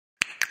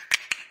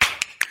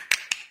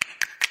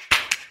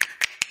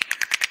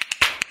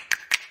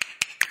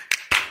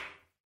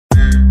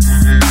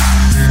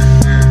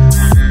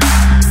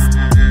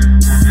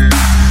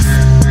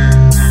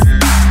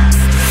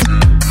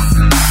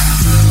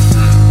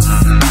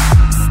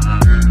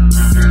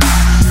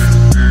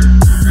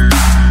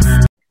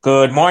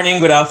Good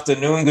morning, good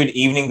afternoon, good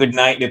evening, good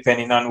night,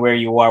 depending on where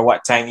you are,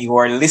 what time you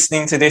are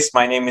listening to this.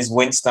 My name is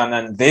Winston,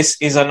 and this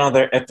is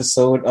another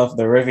episode of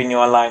the Revenue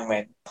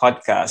Alignment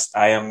Podcast.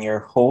 I am your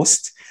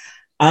host,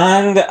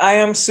 and I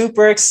am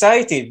super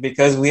excited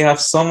because we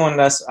have someone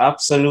that's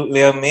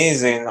absolutely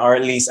amazing, or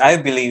at least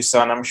I believe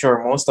so, and I'm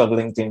sure most of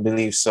LinkedIn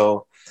believes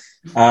so.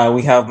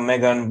 We have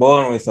Megan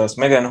Bowen with us.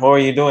 Megan, how are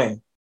you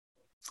doing?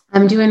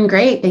 I'm doing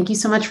great. Thank you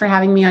so much for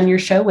having me on your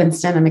show,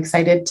 Winston. I'm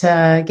excited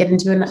to get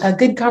into a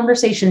good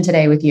conversation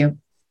today with you.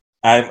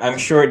 I'm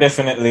sure it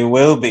definitely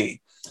will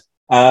be.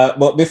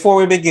 But before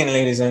we begin,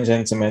 ladies and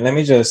gentlemen, let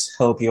me just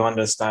help you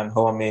understand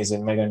how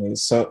amazing Megan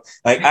is. So,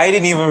 I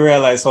didn't even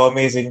realize how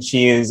amazing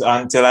she is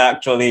until I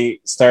actually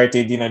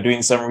started,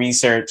 doing some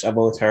research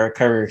about her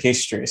career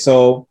history.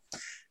 So,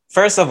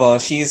 first of all,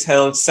 she's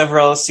held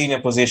several senior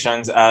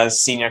positions as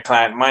senior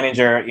client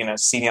manager,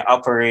 senior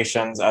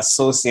operations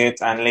associate,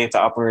 and later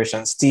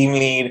operations team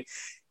lead.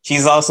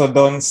 She's also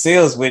done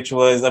sales, which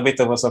was a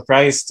bit of a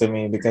surprise to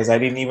me because I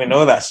didn't even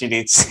know that she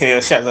did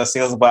sales. She has a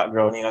sales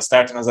background,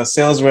 starting as a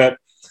sales rep,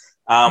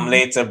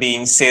 later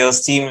being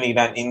sales team lead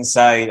and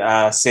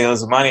inside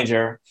sales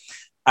manager.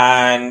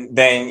 And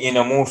then,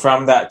 move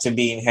from that to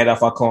being head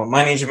of account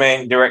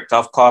management, director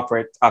of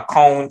corporate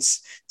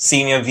accounts,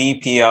 senior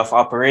VP of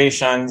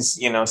operations,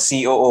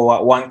 COO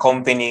at one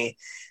company,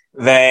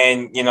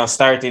 then,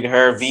 started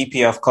her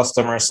VP of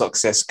customer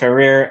success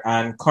career.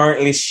 And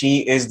currently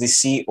she is the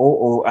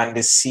COO and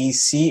the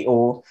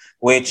CCO,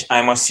 which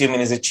I'm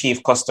assuming is the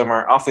chief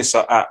customer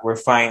officer at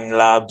Refine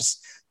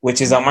Labs,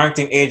 which is a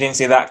marketing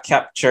agency that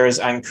captures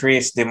and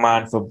creates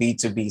demand for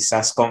B2B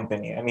SaaS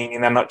company. I mean,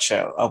 in a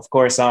nutshell, of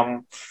course,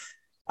 I'm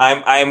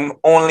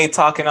only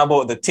talking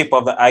about the tip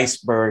of the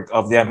iceberg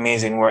of the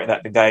amazing work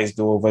that the guys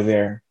do over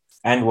there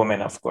and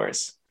women, of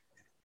course.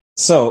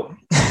 So,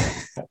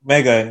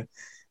 Megan,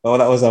 well,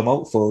 that was a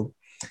mouthful.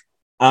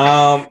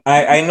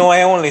 I know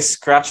I only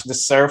scratched the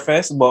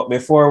surface, but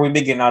before we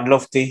begin, I'd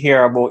love to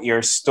hear about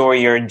your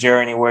story, your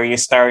journey, where you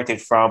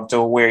started from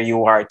to where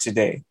you are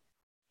today.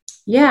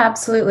 Yeah,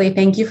 absolutely.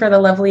 Thank you for the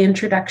lovely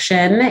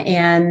introduction.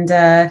 And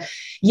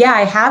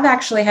I have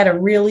actually had a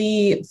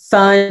really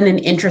fun and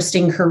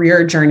interesting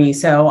career journey.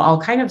 So I'll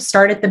kind of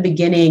start at the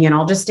beginning and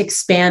I'll just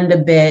expand a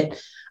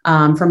bit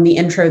from the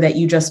intro that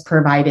you just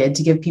provided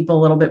to give people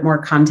a little bit more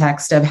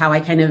context of how I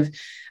kind of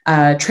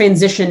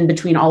transition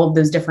between all of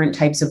those different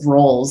types of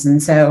roles.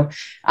 And so,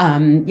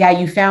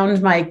 you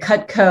found my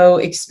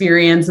Cutco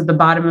experience at the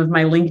bottom of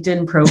my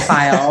LinkedIn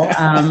profile.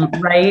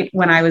 Right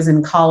when I was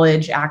in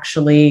college,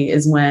 actually,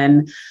 is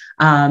when,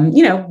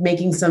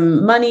 making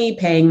some money,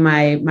 paying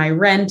my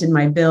rent and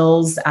my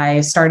bills, I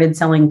started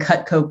selling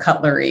Cutco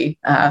cutlery,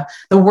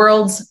 the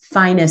world's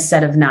finest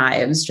set of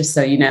knives, just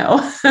so you know.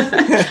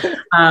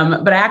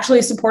 But I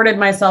actually supported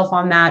myself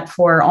on that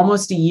for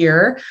almost a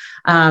year.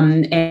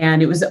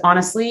 And it was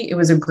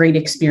a great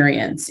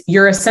experience.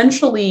 You're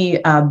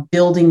essentially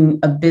building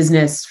a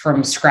business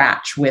from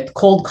scratch with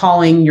cold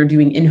calling. You're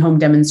doing in-home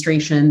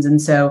demonstrations. And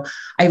so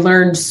I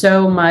learned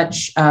so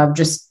much of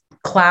just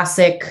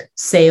classic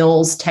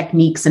sales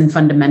techniques and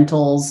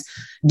fundamentals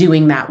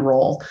doing that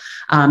role.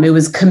 It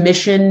was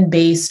commission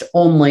based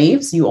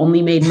only. So you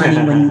only made money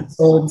when you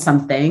sold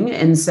something.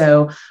 And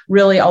so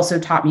really also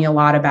taught me a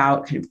lot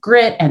about kind of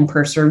grit and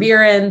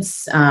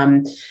perseverance,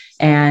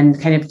 and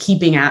kind of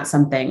keeping at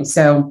something.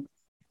 So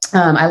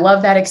I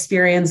love that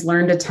experience,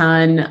 learned a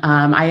ton.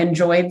 I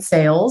enjoyed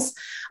sales.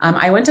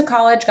 I went to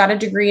college, got a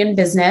degree in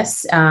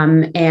business,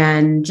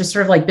 and just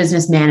sort of like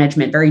business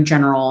management, very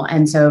general.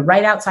 And so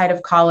right outside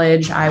of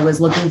college, I was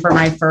looking for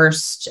my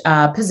first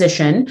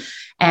position.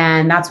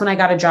 And that's when I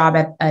got a job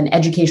at an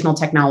educational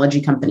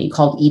technology company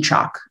called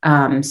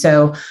eChalk.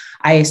 So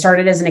I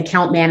started as an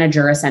account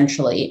manager,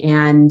 essentially.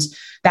 And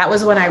that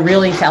was when I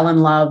really fell in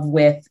love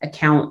with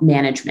account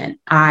management.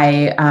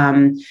 I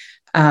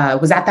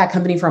was at that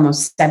company for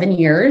almost 7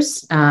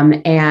 years.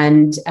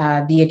 And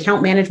the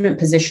account management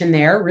position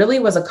there really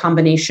was a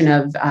combination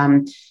of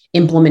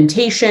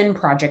implementation,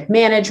 project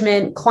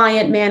management,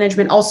 client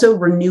management, also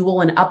renewal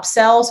and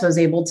upsell. So I was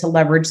able to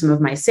leverage some of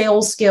my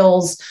sales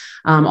skills,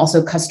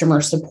 also customer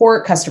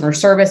support, customer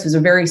service. It was a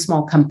very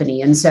small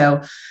company. And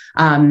so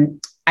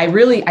I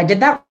did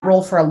that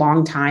role for a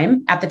long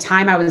time. At the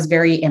time, I was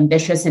very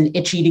ambitious and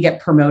itchy to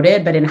get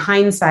promoted. But in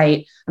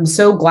hindsight, I'm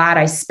so glad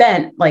I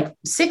spent like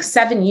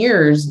 6-7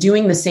 years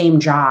doing the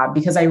same job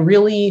because I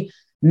really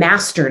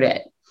mastered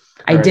it.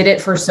 I did it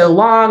for so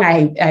long.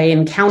 I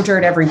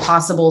encountered every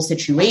possible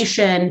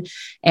situation.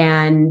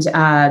 And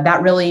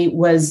that really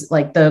was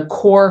like the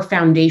core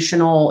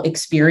foundational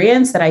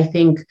experience that I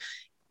think,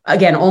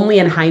 again, only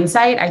in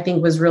hindsight, I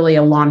think was really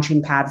a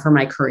launching pad for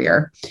my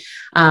career.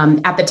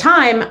 At the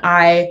time,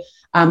 I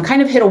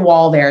kind of hit a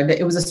wall there.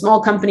 It was a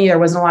small company. There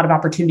wasn't a lot of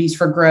opportunities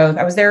for growth.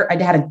 I was there. I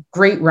had a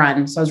great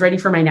run. So I was ready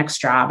for my next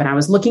job. And I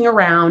was looking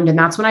around. And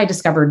that's when I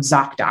discovered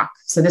ZocDoc.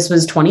 So this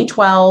was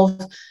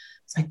 2012.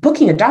 It's like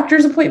booking a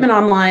doctor's appointment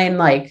online.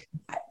 Like,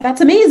 that's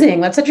amazing.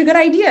 That's such a good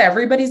idea.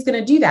 Everybody's going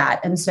to do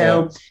that. And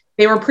so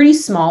they were pretty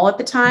small at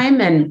the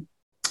time. And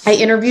I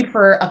interviewed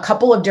for a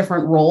couple of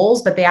different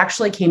roles, but they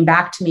actually came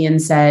back to me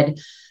and said,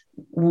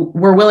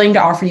 we're willing to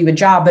offer you a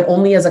job, but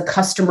only as a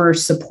customer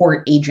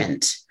support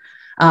agent.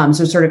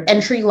 So sort of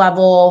entry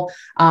level,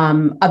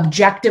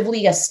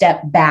 objectively a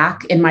step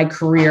back in my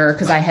career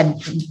because I had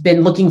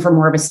been looking for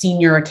more of a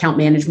senior account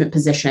management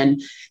position.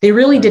 They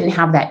really didn't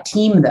have that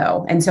team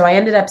though. And so I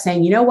ended up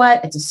saying, you know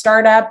what, it's a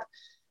startup.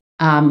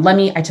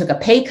 I took a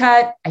pay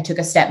cut, I took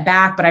a step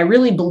back, but I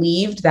really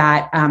believed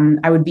that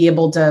I would be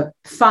able to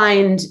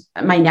find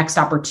my next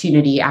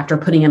opportunity after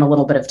putting in a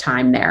little bit of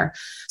time there.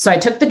 So I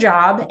took the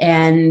job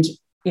and,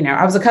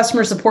 I was a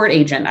customer support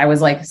agent. I was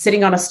like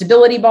sitting on a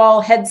stability ball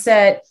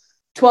headset,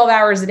 12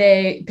 hours a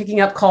day, picking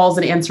up calls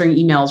and answering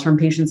emails from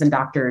patients and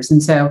doctors.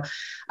 And so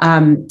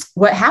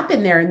what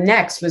happened there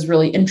next was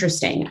really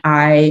interesting.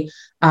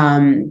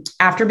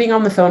 After being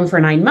on the phone for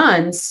 9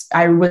 months,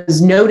 I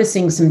was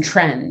noticing some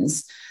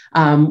trends.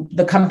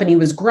 The company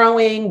was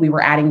growing. We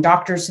were adding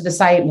doctors to the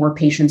site. More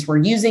patients were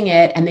using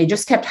it. And they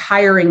just kept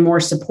hiring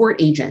more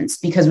support agents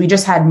because we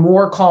just had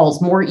more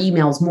calls, more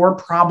emails, more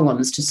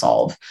problems to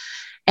solve.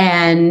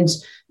 And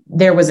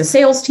there was a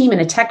sales team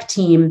and a tech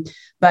team,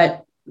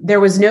 but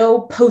there was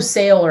no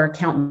post-sale or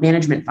account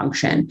management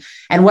function.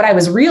 And what I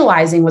was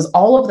realizing was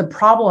all of the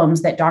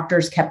problems that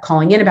doctors kept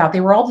calling in about, they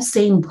were all the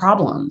same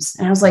problems.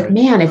 And I was like,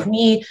 man, if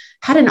we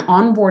had an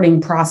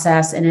onboarding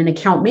process and an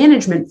account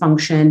management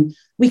function,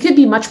 we could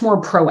be much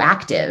more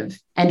proactive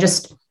and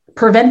just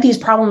prevent these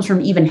problems from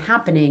even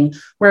happening.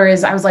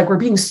 Whereas I was like, we're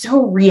being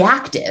so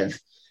reactive.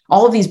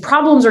 All of these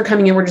problems are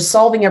coming in. We're just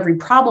solving every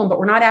problem, but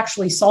we're not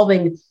actually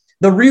solving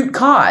the root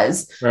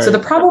cause. Right. So the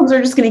problems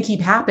are just going to keep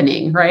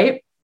happening,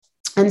 right?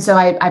 And so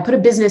I put a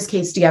business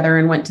case together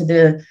and went to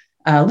the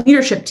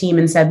leadership team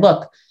and said,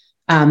 look,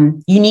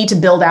 you need to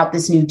build out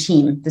this new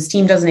team. This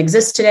team doesn't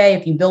exist today.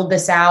 If you build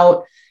this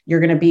out, you're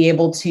going to be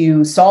able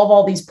to solve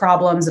all these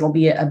problems. It'll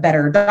be a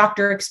better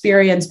doctor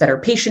experience, better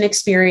patient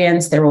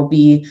experience. There will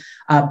be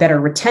better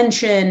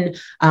retention.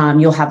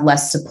 You'll have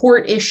less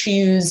support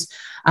issues.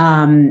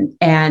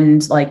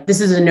 And like,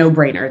 this is a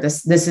no-brainer.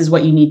 This is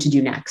what you need to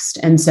do next.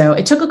 And so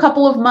it took a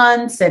couple of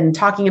months and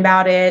talking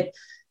about it,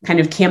 kind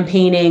of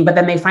campaigning, but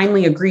then they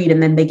finally agreed.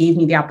 And then they gave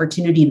me the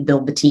opportunity to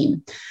build the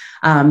team.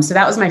 So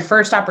that was my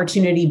first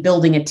opportunity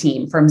building a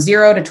team from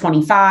 0 to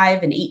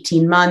 25 in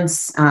 18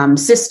 months,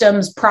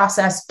 systems,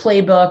 process,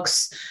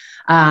 playbooks.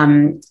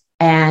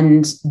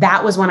 And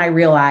that was when I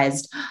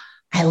realized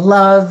I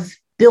love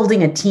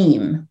building a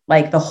team,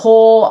 like the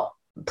whole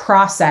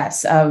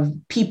process of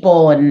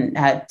people and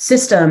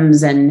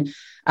systems and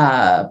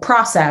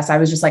process. I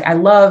was just like, I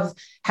love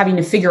having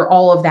to figure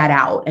all of that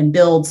out and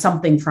build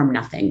something from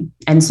nothing.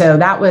 And so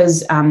that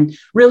was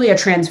really a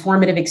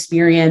transformative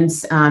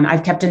experience.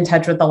 I've kept in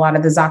touch with a lot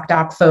of the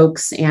ZocDoc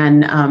folks,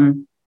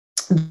 and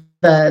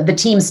the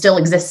team still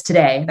exists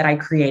today that I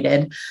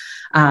created,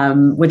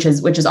 which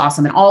is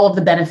awesome. And all of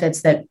the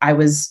benefits that I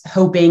was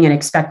hoping and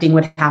expecting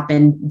would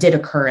happen did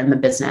occur in the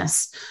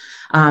business.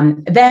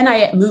 Then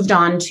I moved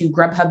on to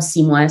Grubhub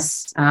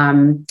Seamless,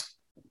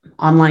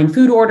 online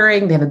food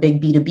ordering. They have a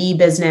big B2B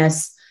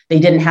business. They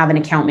didn't have an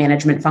account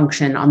management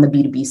function on the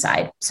B2B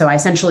side. So I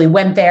essentially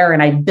went there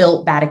and I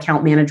built that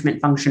account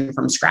management function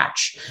from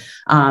scratch.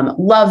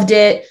 Loved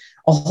it.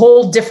 A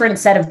whole different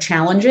set of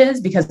challenges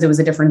because it was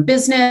a different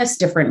business,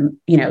 different,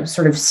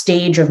 sort of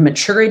stage of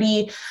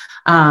maturity.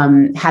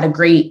 Had a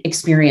great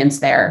experience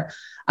there.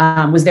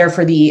 Was there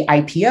for the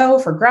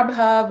IPO for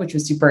Grubhub, which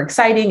was super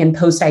exciting. And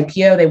post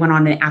IPO, they went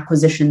on an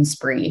acquisition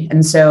spree.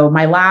 And so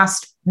my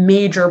last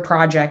major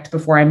project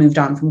before I moved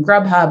on from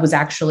Grubhub was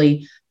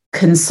actually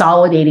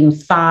consolidating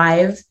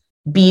 5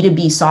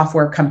 B2B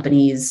software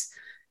companies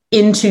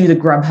into the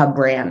Grubhub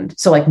brand.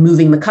 So like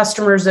moving the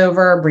customers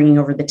over, bringing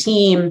over the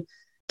team,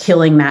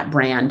 killing that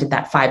brand, did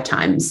that 5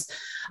 times.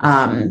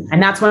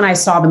 And that's when I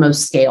saw the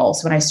most scale.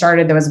 So when I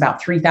started, there was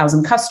about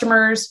 3,000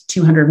 customers,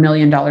 $200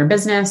 million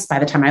business. By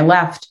the time I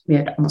left, we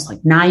had almost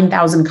like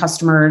 9,000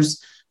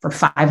 customers for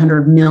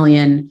 500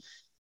 million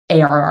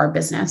ARR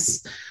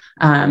business.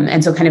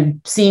 And so kind of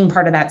seeing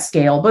part of that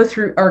scale, both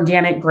through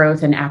organic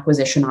growth and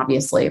acquisition,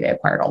 obviously, they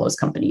acquired all those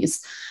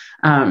companies.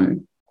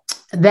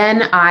 Then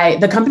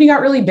the company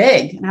got really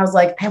big and I was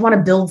like, I want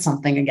to build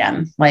something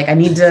again. Like I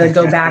need to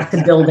go back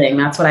to building.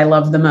 That's what I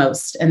love the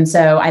most. And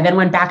so I then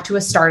went back to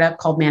a startup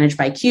called Managed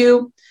by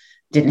Q.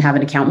 Didn't have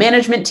an account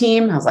management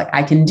team. I was like,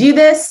 I can do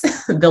this.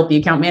 Built the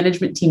account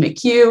management team at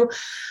Q.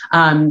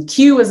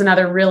 Q was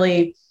another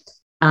really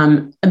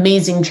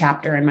amazing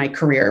chapter in my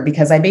career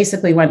because I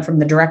basically went from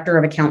the director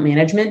of account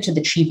management to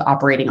the chief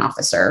operating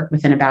officer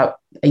within about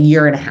a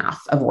year and a half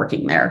of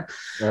working there.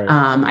 Right.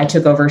 I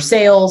took over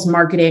sales,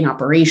 marketing,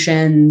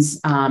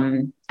 operations,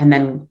 and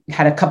then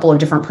had a couple of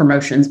different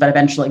promotions, but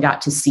eventually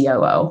got to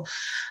COO.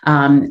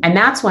 And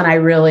that's when I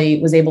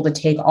really was able to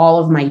take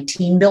all of my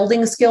team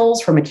building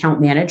skills from account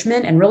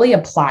management and really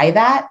apply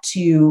that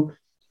to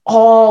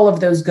all of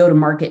those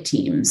go-to-market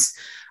teams.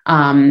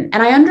 And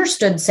I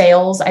understood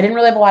sales. I didn't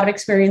really have a lot of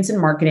experience in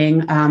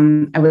marketing.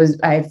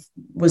 I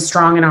was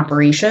strong in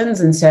operations.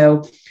 And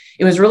so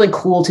it was really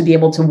cool to be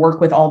able to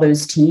work with all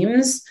those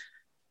teams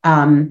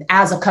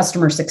as a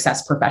customer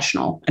success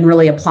professional and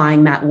really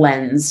applying that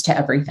lens to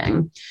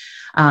everything.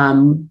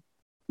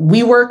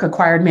 WeWork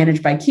acquired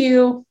Managed by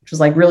Q, which was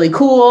like really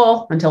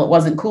cool until it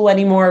wasn't cool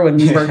anymore when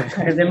WeWork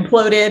kind of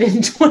imploded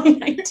in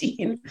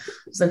 2019.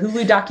 It's a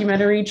Hulu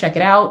documentary, check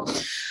it out.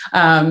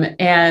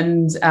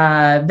 Then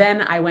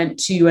I went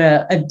to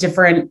a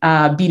different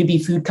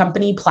B2B food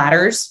company,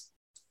 Platters.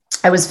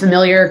 I was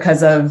familiar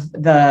because of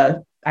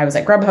I was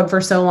at Grubhub for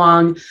so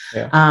long.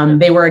 Yeah.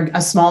 They were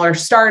a smaller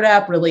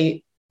startup,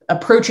 really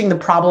approaching the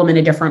problem in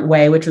a different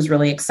way, which was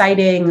really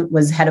exciting,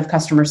 was head of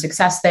customer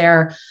success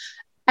there.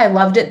 I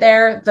loved it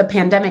there. The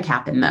pandemic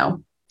happened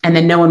though, and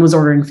then no one was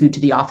ordering food to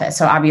the office.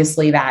 So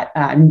obviously that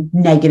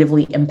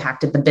negatively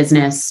impacted the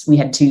business. We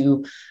had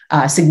to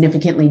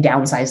significantly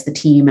downsize the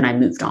team, and I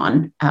moved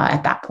on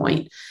at that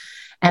point.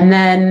 And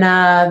then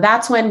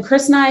that's when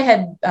Chris and I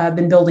had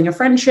been building a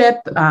friendship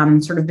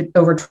sort of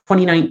over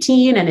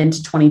 2019 and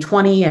into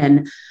 2020.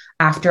 And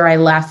after I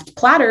left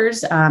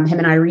Platters, him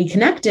and I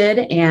reconnected,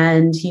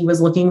 and he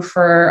was looking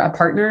for a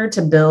partner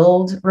to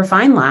build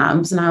Refine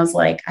Labs. And I was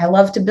like, I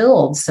love to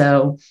build,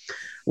 so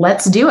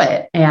let's do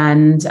it.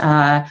 And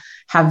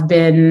have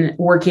been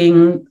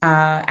working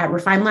at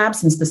Refine Labs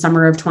since the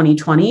summer of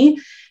 2020.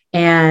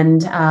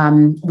 And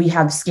we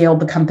have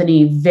scaled the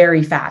company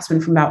very fast.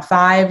 Went from about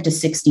 5 to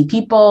 60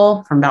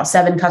 people, from about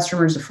 7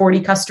 customers to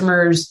 40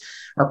 customers.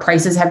 Our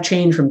prices have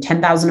changed from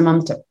 $10,000 a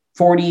month to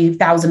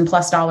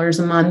 $40,000+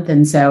 a month.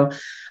 And so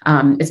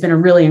it's been a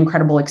really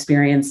incredible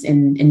experience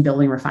in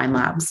building Refine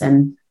Labs.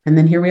 And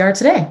then here we are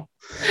today.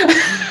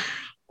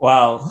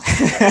 Wow.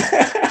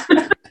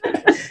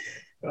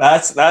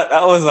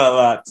 That was a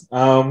lot.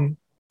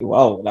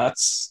 Wow,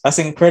 that's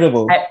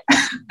incredible.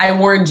 I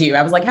warned you.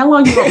 I was like, how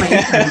long do you want my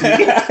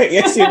interview?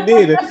 Yes, you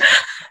did.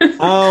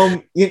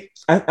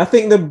 I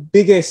think the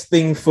biggest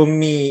thing for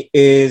me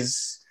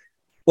is,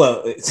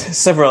 well, it's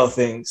several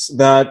things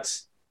that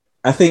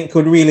I think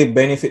could really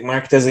benefit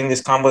marketers in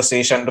this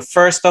conversation. The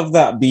first of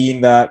that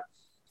being that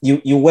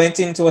you went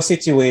into a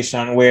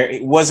situation where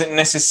it wasn't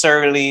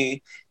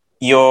necessarily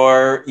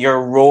your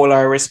role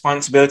or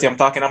responsibility. I'm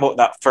talking about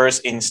that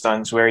first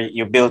instance where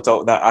you built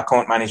out that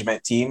account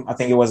management team. I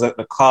think it was at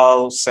the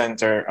call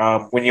center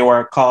when you were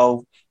a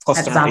call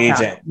customer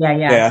agent.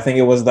 Yeah, I think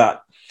it was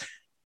that.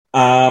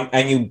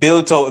 And you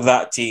built out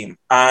that team.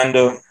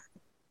 And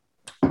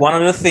one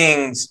of the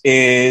things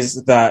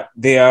is that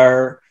there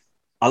are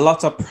a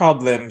lot of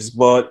problems,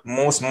 but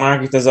most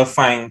marketers I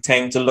find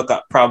tend to look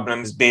at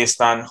problems based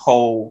on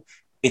how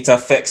it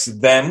affects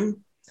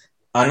them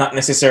and not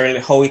necessarily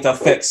how it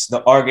affects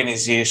the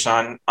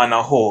organization on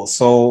a whole.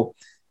 So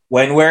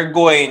when we're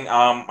going,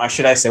 or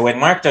should I say, when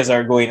marketers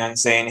are going and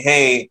saying,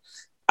 hey,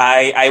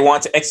 I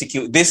want to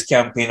execute this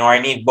campaign, or I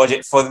need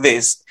budget for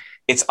this,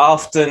 it's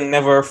often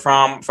never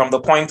from the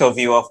point of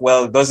view of,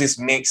 well, does this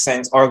make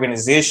sense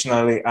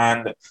organizationally?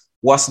 And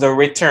what's the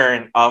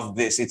return of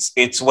this?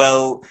 It's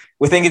well,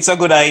 we think it's a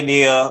good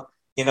idea.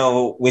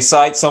 We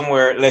saw it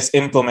somewhere, let's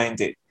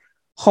implement it.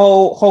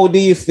 How do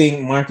you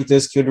think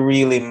marketers could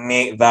really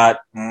make that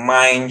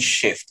mind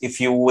shift, if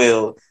you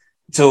will,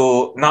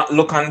 to not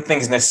look on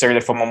things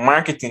necessarily from a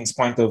marketing's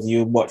point of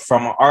view, but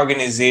from an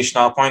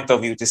organizational point of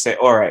view to say,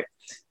 all right,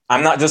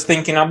 I'm not just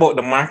thinking about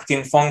the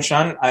marketing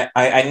function.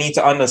 I need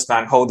to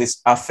understand how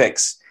this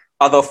affects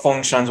other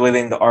functions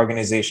within the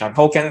organization.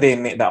 How can they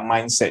make that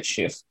mindset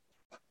shift?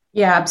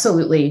 Yeah,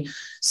 absolutely.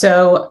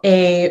 So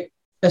a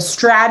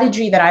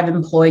strategy that I've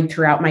employed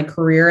throughout my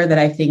career that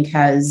I think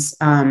has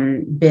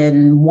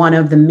been one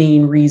of the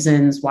main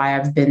reasons why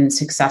I've been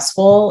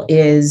successful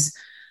is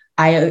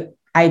I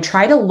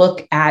try to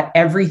look at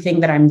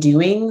everything that I'm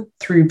doing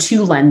through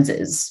 2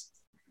 lenses: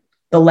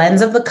 the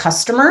lens of the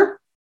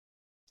customer,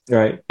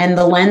 right, and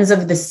the lens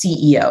of the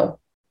CEO.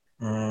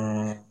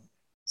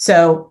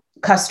 So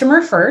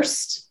customer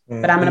first,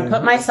 but I'm going to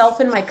put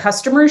myself in my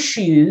customer's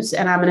shoes,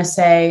 and I'm going to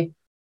say,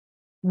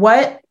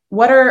 what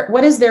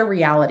is their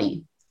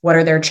reality? What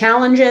are their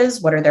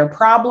challenges? What are their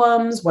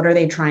problems? What are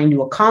they trying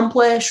to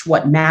accomplish?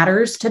 What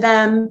matters to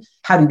them?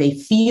 How do they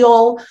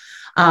feel?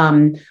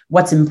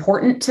 What's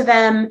important to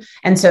them?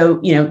 And so,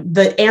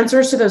 the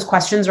answers to those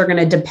questions are going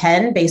to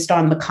depend based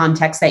on the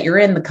context that you're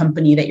in, the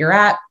company that you're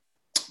at,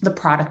 the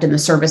product and the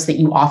service that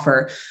you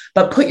offer.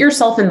 But put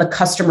yourself in the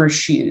customer's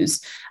shoes.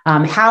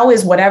 How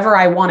is whatever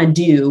I want to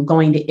do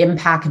going to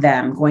impact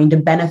them, going to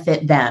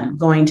benefit them,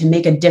 going to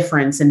make a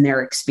difference in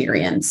their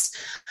experience?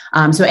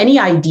 So any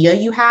idea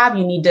you have,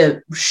 you need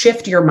to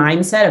shift your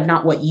mindset of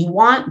not what you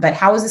want, but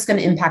how is this going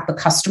to impact the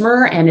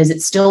customer? And is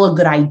it still a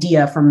good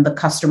idea from the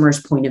customer's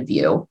point of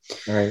view?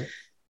 Right.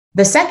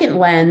 The second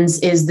lens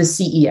is the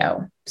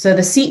CEO. So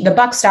the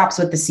buck stops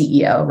with the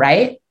CEO,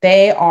 right?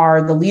 They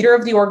are the leader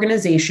of the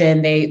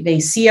organization. They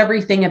see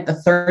everything at the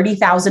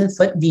 30,000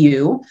 foot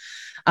view.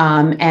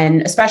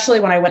 And especially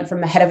when I went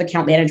from the head of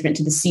account management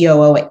to the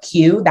COO at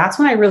Q, that's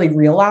when I really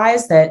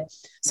realized that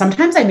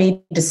sometimes I made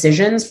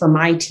decisions for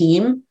my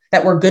team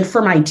that were good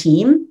for my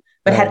team,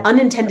 but had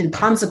unintended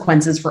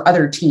consequences for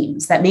other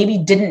teams that maybe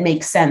didn't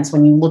make sense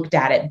when you looked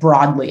at it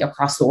broadly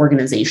across the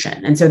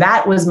organization. And so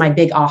that was my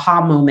big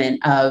aha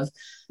moment of,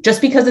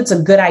 just because it's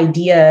a good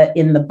idea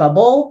in the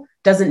bubble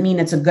doesn't mean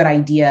it's a good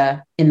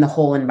idea in the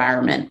whole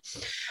environment.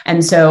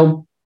 And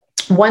so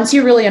once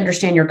you really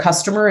understand your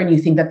customer and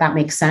you think that that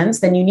makes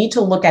sense, then you need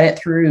to look at it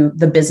through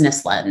the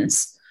business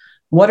lens.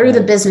 What are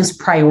the business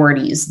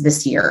priorities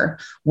this year?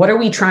 What are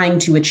we trying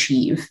to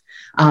achieve?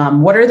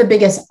 What are the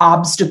biggest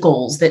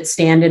obstacles that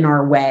stand in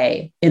our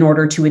way in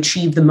order to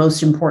achieve the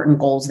most important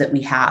goals that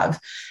we have?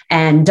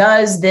 And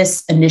does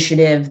this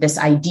initiative, this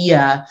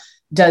idea,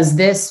 does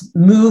this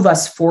move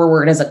us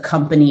forward as a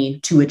company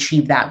to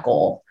achieve that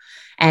goal?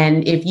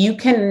 And if you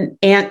can,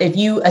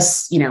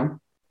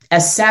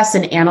 assess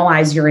and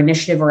analyze your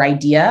initiative or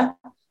idea,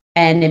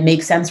 and it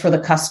makes sense for the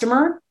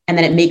customer, and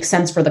then it makes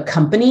sense for the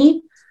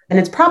company, then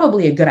it's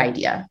probably a good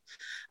idea.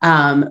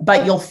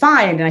 But you'll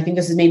find, and I think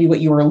this is maybe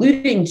what you were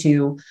alluding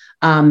to,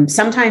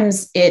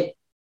 sometimes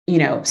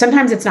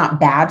it's not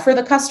bad for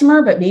the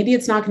customer, but maybe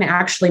it's not going to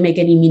actually make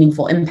any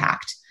meaningful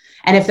impact.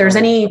 And if there's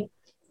any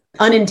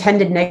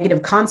unintended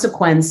negative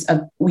consequence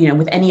of,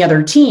 with any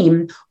other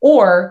team,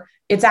 or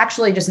it's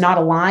actually just not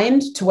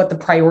aligned to what the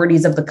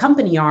priorities of the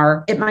company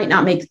are,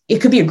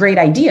 it could be a great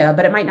idea,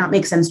 but it might not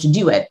make sense to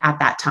do it at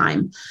that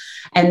time.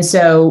 And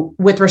so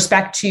with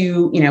respect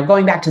to,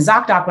 going back to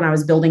ZocDoc, when I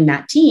was building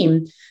that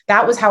team,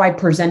 that was how I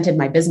presented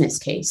my business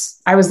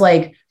case. I was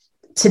like,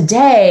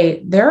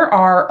 today, there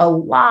are a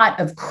lot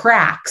of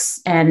cracks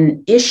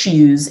and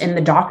issues in the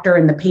doctor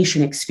and the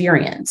patient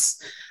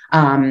experience.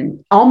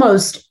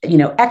 Almost,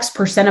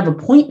 X% of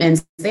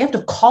appointments, they have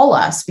to call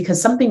us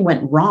because something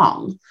went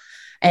wrong.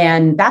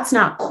 And that's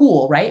not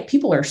cool, right?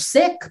 People are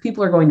sick.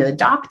 People are going to the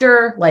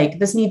doctor. Like,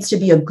 this needs to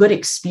be a good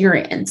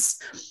experience.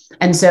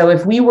 And so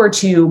if we were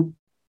to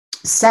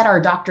set our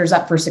doctors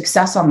up for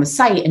success on the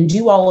site and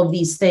do all of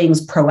these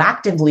things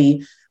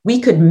proactively, we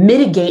could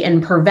mitigate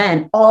and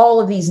prevent all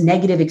of these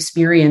negative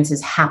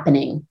experiences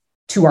happening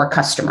to our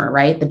customer,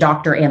 right? The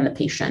doctor and the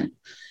patient.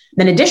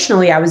 Then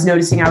additionally, I was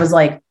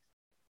like,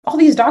 all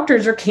these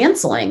doctors are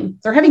canceling.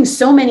 They're having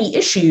so many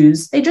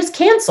issues. They just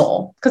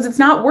cancel because it's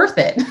not worth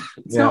it.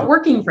 It's not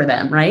working for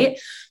them, right?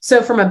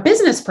 So from a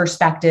business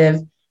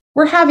perspective,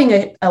 we're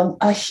having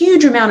a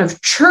huge amount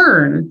of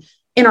churn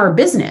in our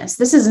business.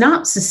 This is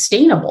not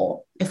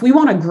sustainable. If we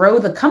want to grow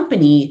the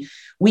company,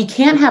 we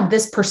can't have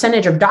this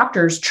percentage of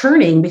doctors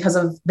churning because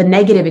of the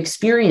negative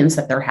experience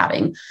that they're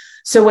having.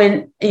 So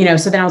then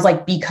I was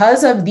like,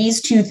 because of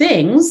these two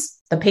things,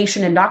 the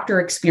patient and doctor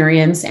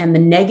experience and the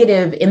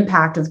negative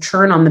impact of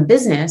churn on the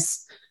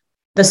business,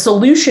 the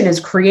solution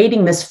is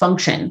creating this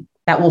function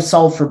that will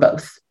solve for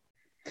both.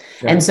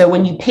 Yeah. And so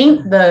when you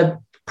paint the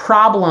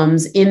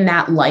problems in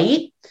that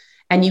light,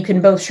 and you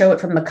can both show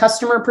it from the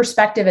customer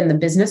perspective and the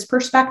business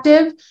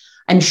perspective,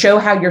 and show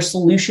how your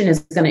solution is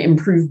going to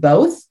improve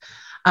both,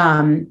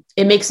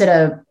 it makes it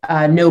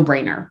a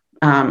no-brainer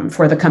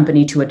for the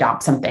company to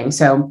adopt something.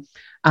 So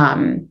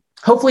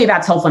hopefully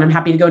that's helpful, and I'm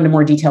happy to go into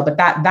more detail, but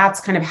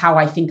that's kind of how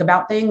I think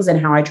about things and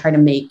how I try to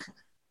make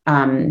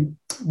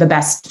the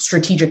best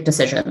strategic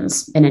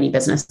decisions in any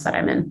business that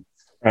I'm in.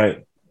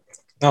 Right.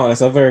 No,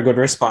 that's a very good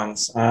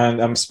response.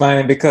 And I'm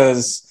smiling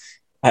because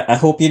I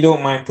hope you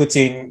don't mind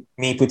putting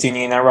you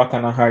in a rock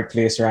and a hard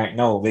place right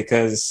now,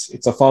 because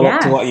it's a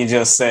follow-up to what you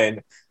just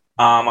said,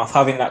 of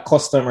having that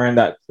customer and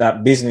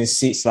that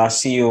business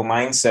 /CEO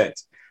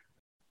mindset.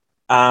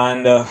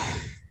 And,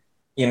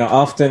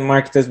 often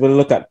marketers will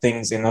look at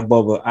things in a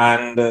bubble.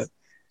 And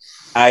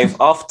I've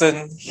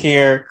often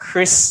hear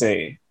Chris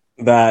say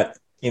that,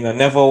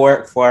 never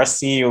work for a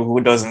CEO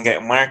who doesn't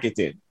get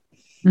marketed.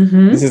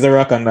 Mm-hmm. This is the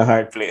rock and the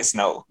hard place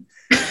now.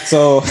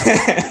 So,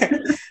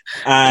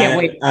 can't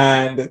wait.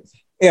 And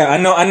yeah, I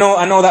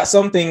know that's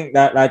something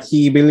that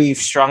he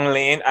believes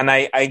strongly in, and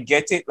I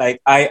get it. Like,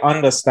 I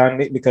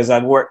understand it because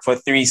I've worked for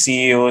 3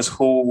 CEOs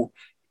who,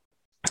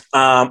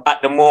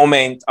 at the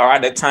moment or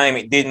at the time,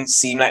 it didn't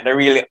seem like they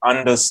really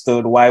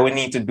understood why we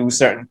need to do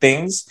certain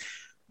things.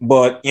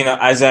 But,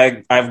 as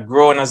I've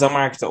grown as a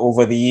marketer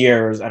over the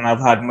years and I've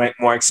had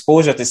more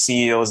exposure to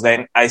CEOs,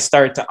 then I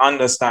start to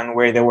understand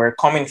where they were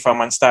coming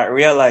from and start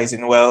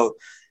realizing, well,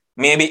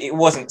 maybe it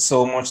wasn't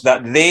so much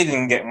that they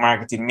didn't get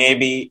marketing.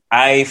 Maybe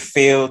I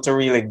failed to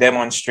really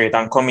demonstrate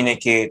and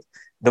communicate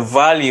the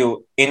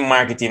value in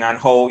marketing and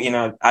how,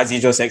 as you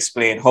just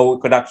explained, how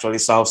it could actually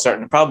solve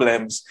certain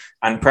problems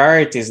and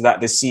priorities that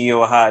the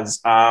CEO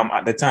has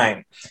at the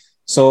time.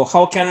 So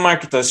how can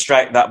marketers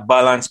strike that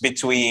balance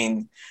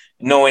between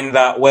knowing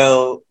that,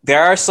 well,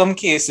 there are some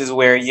cases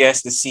where,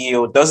 yes, the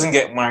CEO doesn't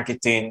get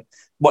marketing,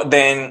 but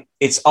then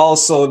it's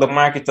also the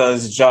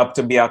marketer's job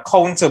to be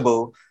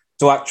accountable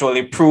to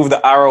actually prove the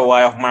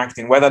ROI of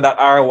marketing, whether that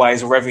ROI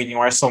is revenue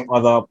or some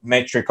other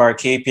metric or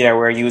KPI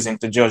we're using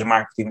to judge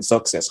marketing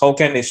success. How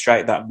can they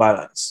strike that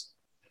balance?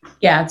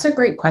 Yeah, it's a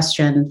great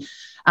question.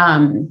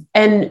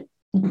 And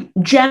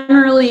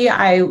generally,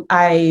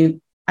 I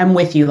I'm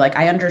with you. Like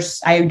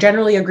I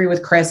generally agree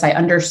with Chris. I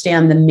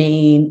understand the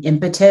main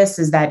impetus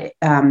is that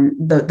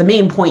the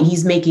main point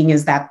he's making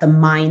is that the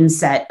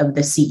mindset of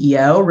the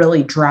CEO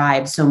really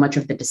drives so much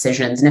of the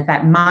decisions. And if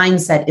that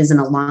mindset isn't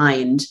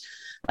aligned,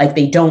 like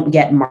they don't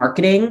get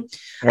marketing.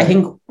 Right. I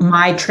think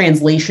my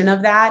translation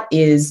of that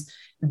is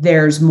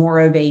there's more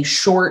of a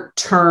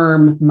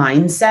short-term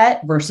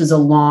mindset versus a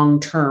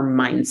long-term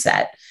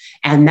mindset.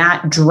 And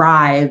that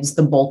drives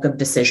the bulk of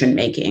decision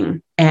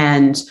making.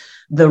 And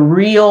the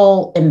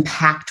real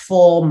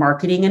impactful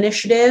marketing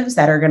initiatives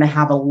that are going to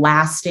have a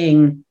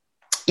lasting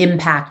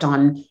impact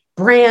on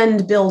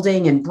brand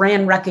building and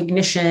brand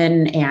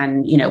recognition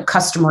and,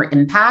 customer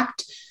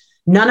impact,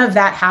 none of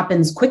that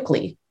happens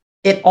quickly.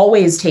 It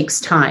always takes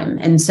time.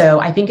 And so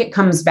I think it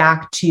comes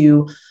back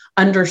to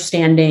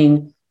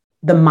understanding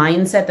the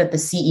mindset that the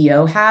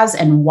CEO has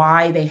and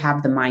why they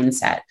have the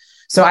mindset.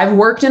 So I've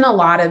worked in a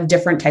lot of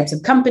different types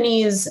of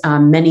companies,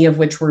 many of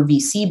which were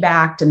VC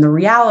backed. And the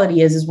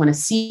reality is when a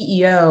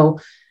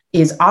CEO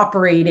is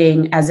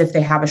operating as if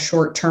they have a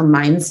short-term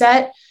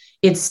mindset,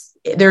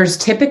 there's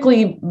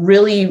typically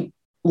really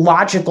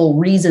logical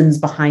reasons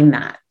behind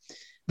that.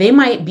 They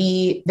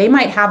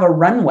might have a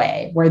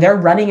runway where they're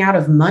running out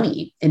of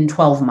money in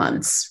 12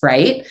 months,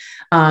 right?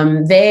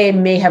 They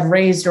may have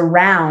raised a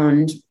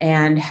round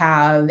and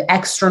have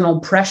external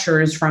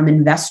pressures from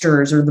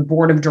investors or the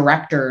board of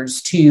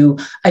directors to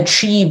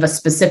achieve a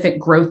specific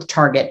growth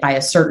target by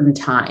a certain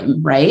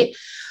time, right?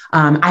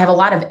 I have a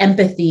lot of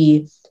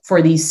empathy for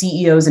these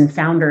CEOs and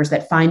founders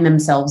that find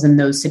themselves in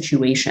those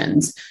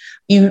situations.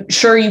 You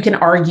can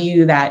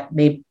argue that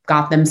they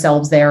got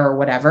themselves there or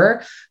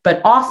whatever,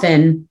 but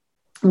often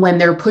when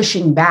they're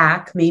pushing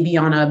back, maybe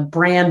on a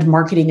brand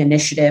marketing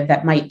initiative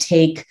that might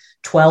take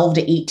 12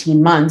 to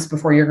 18 months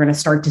before you're going to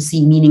start to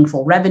see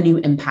meaningful revenue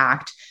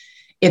impact,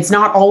 it's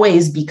not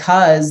always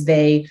because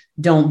they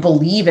don't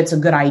believe it's a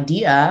good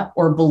idea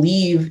or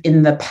believe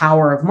in the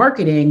power of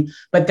marketing,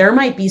 but there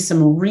might be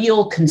some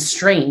real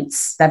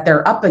constraints that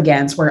they're up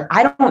against where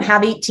I don't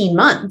have 18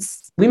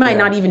 months. We might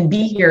not even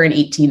be here in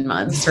 18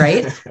 months,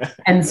 right?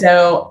 And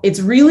so it's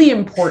really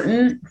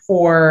important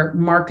for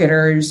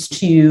marketers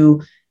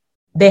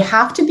they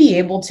have to be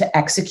able to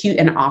execute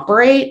and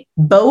operate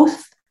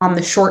both on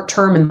the short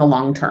term and the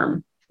long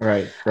term.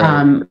 Right.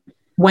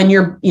 When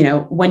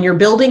you're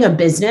building a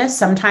business,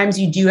 sometimes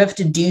you do have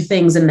to do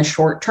things in the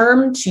short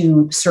term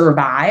to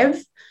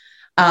survive,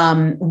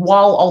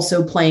 while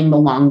also playing the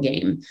long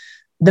game.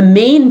 The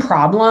main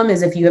problem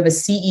is if you have a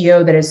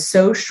CEO that is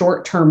so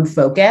short-term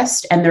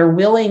focused and they're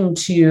willing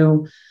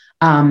to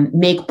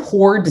make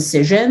poor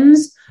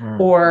decisions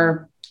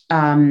or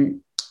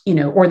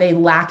they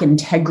lack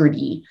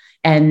integrity.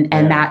 And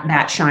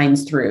that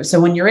shines through.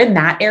 So when you're in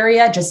that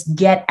area, just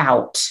get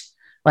out.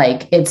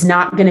 Like it's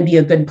not going to be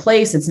a good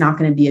place. It's not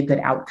going to be a good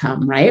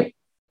outcome, right?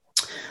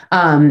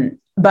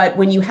 But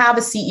when you have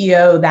a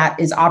CEO that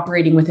is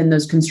operating within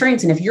those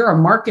constraints, and if you're a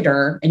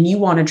marketer and you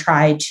want to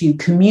try to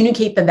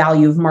communicate the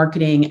value of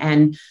marketing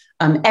and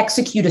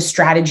execute a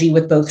strategy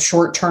with both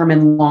short-term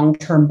and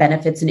long-term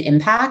benefits and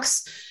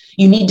impacts,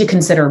 you need to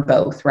consider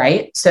both,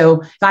 right?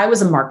 So if I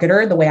was a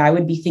marketer, the way I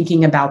would be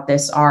thinking about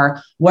this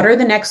are, what are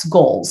the next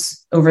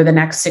goals over the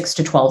next 6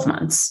 to 12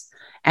 months?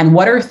 And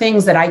what are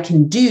things that I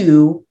can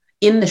do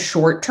in the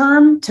short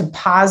term to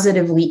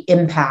positively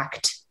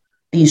impact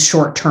these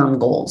short-term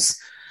goals?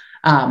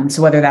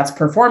 So whether that's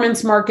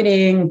performance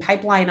marketing,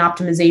 pipeline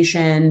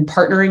optimization,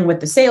 partnering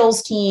with the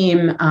sales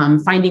team,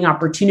 finding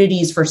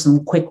opportunities for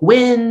some quick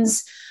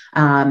wins,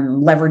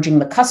 leveraging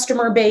the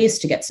customer base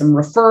to get some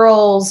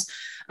referrals.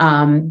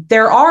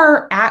 There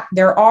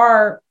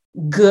are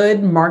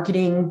good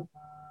marketing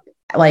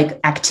like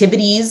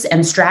activities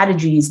and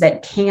strategies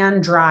that can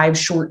drive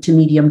short to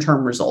medium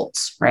term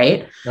results,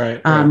 right?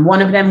 Right.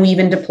 One of them we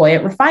even deploy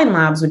at Refine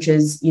Labs, which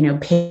is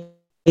paid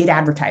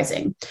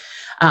advertising.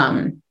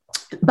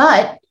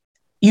 But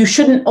you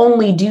shouldn't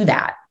only do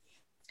that.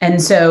 And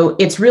so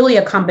it's really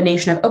a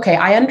combination of, okay,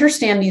 I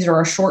understand these are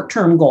our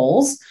short-term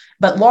goals,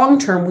 but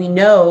long-term, we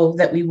know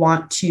that we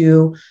want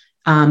to,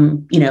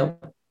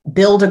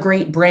 build a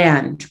great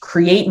brand,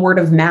 create word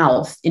of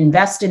mouth,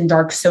 invest in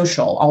dark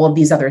social, all of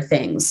these other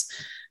things.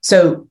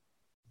 So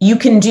you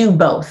can do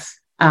both,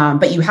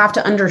 but you have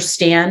to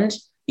understand,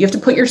 you have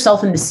to put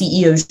yourself in the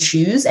CEO's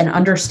shoes and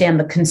understand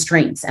the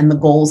constraints and the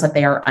goals that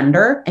they are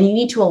under, and you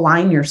need to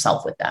align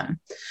yourself with them.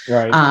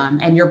 Right.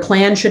 And your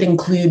plan should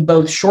include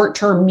both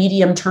short-term,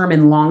 medium-term,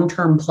 and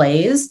long-term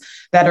plays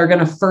that are going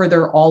to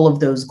further all of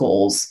those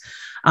goals.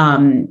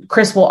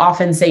 Chris will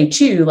often say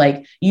too,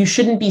 like, you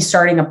shouldn't be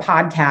starting a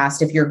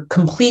podcast if you're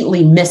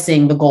completely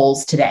missing the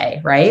goals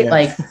today, right? Yeah.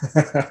 Like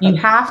you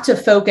have to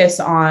focus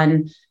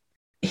on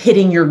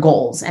hitting your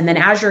goals. And then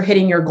as you're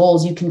hitting your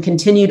goals, you can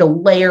continue to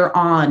layer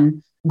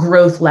on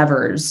growth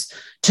levers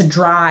to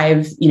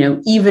drive,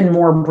 even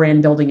more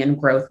brand building and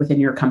growth within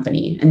your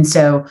company. And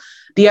so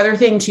the other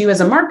thing too,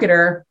 as a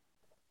marketer,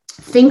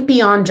 think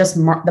beyond just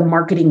the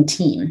marketing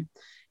team.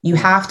 You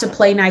have to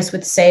play nice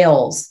with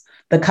sales.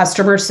 The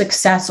customer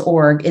success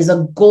org is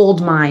a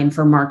gold mine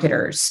for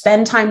marketers.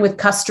 Spend time with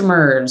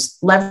customers,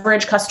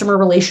 leverage customer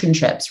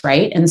relationships,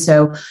 right? And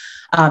so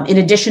in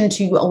addition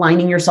to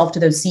aligning yourself to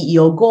those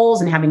CEO goals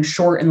and having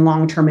short and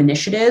long-term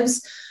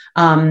initiatives,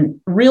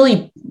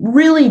 really,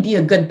 really be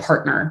a good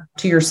partner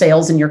to your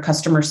sales and your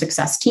customer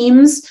success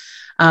teams,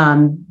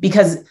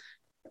 because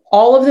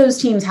all of those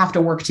teams have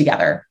to work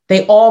together.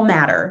 They all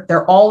matter.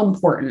 They're all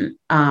important.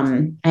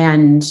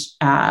 And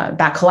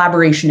that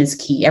collaboration is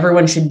key.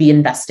 Everyone should be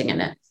investing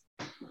in it.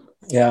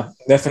 Yeah,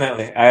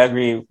 definitely. I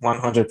agree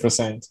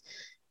 100%.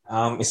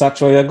 It's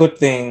actually a good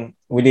thing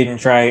we didn't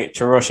try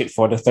to rush it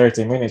for the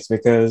 30 minutes,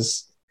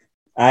 because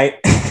I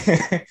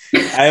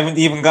I haven't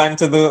even gotten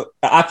to the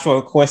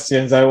actual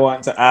questions I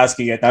want to ask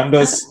you yet. I'm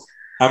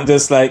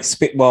just like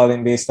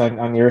spitballing based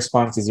on your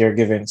responses you're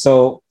giving.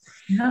 So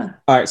yeah.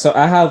 All right, so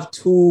I have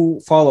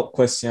two follow-up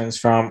questions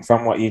from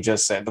what you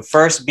just said. The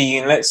first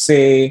being, let's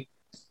say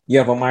you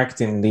have a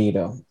marketing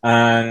leader,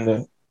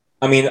 and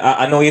I mean,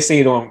 I know you say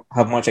you don't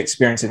have much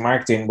experience in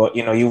marketing, but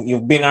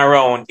you've been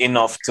around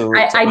enough to.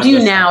 I do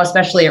now,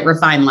 especially at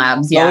Refine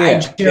Labs. Yeah, oh, yeah. I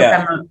joke,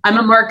 yeah. I'm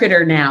a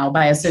marketer now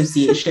by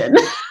association.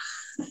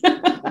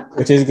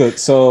 Which is good.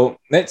 So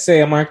let's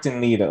say a marketing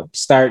leader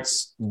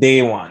starts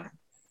day one.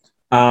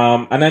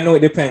 And I know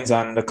it depends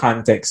on the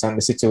context and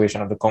the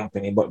situation of the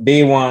company, but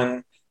day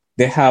one,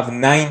 they have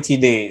 90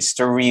 days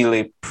to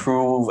really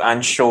prove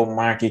and show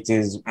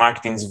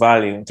marketing's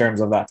value in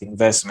terms of that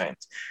investment.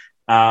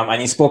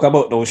 And you spoke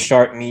about those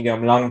short,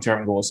 medium,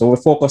 long-term goals. So we're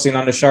focusing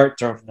on the short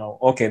term now.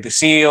 Okay, the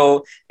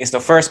CEO is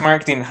the first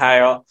marketing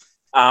hire.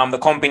 The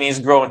company is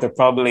growing to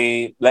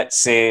probably, let's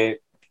say,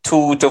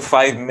 2 to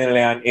 5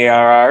 million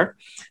ARR.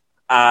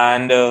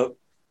 And,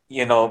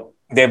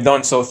 they've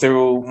done so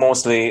through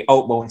mostly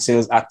outbound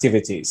sales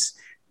activities,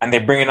 and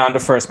they're bringing on the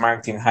first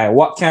marketing hire.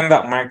 What can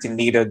that marketing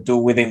leader do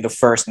within the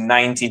first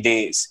 90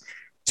 days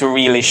to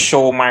really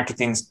show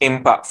marketing's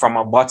impact from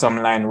a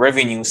bottom line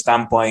revenue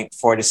standpoint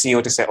for the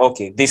CEO to say,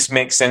 okay, this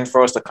makes sense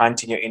for us to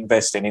continue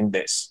investing in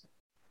this?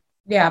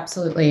 Yeah,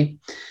 absolutely.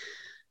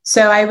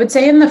 So I would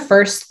say in the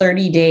first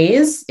 30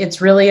 days,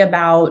 it's really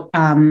about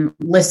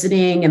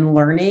listening and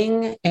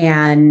learning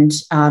and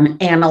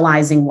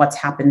analyzing what's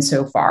happened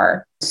so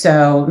far.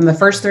 So in the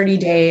first 30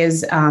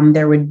 days,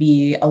 there would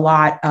be a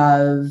lot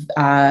of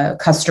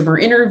customer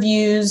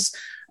interviews,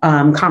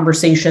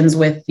 conversations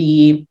with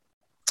the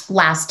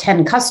last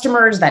 10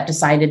 customers that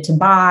decided to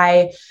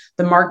buy.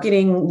 The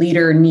marketing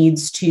leader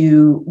needs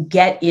to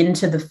get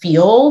into the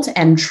field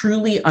and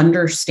truly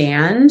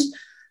understand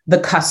the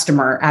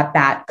customer at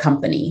that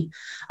company.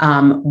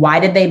 Why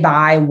did they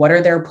buy? What are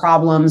their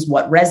problems?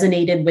 What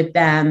resonated with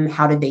them?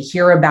 How did they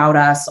hear about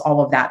us? All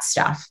of that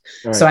stuff.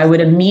 Right. So I would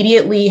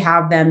immediately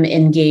have them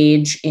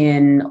engage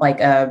in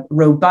like a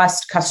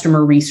robust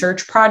customer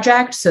research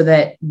project so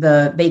that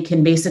they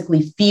can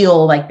basically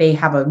feel like they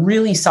have a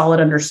really solid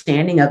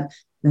understanding of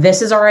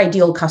this is our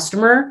ideal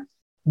customer.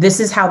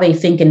 This is how they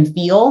think and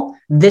feel.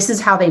 This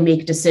is how they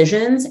make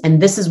decisions. And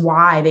this is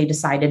why they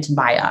decided to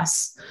buy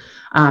us.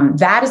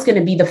 That is going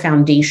to be the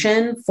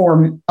foundation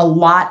for a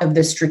lot of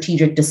the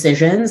strategic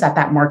decisions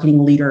that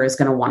marketing leader is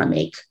going to want to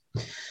make.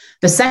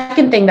 The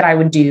second thing that I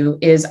would do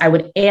is I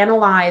would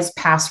analyze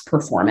past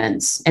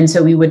performance. And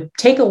so we would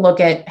take a look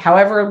at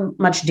however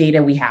much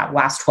data we have,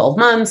 last 12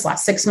 months,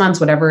 last 6 months,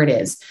 whatever it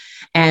is.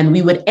 And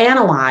we would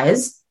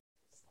analyze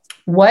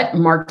what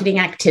marketing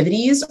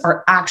activities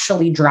are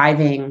actually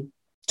driving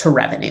to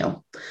revenue.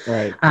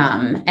 Right.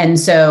 And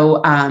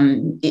so,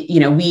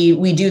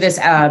 we do this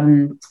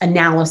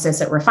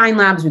analysis at Refine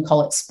Labs. We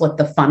call it split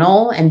the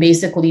funnel. And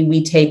basically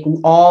we take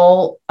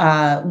all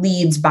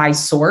leads by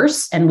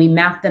source and we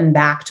map them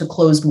back to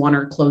closed won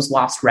or closed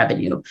lost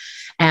revenue.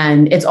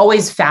 And it's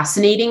always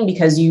fascinating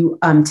because you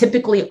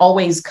typically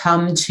always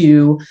come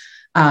to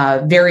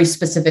very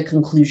specific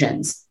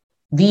conclusions.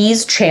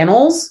 These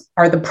channels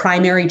are the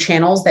primary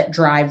channels that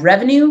drive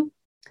revenue.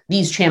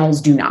 These channels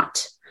do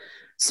not.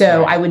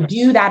 So I would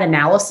do that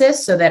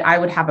analysis so that I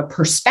would have a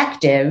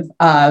perspective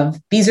of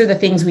these are the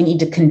things we need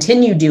to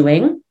continue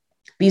doing.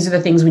 These are the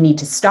things we need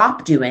to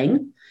stop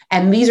doing.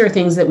 And these are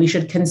things that we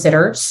should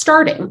consider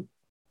starting.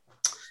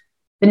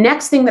 The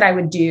next thing that I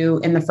would do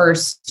in the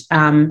first,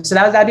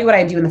 that'd be what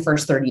I do in the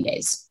first 30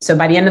 days. So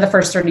by the end of the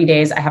first 30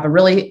 days, I have a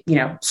really,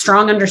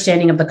 strong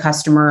understanding of the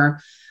customer.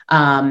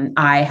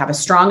 I have a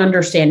strong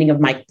understanding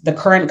of the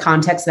current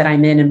context that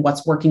I'm in and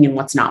what's working and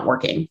what's not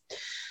working.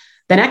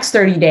 The next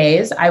 30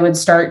 days, I would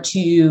start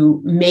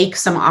to make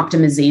some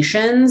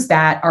optimizations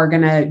that are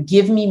going to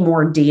give me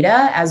more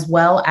data as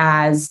well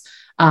as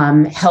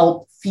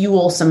help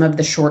fuel some of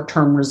the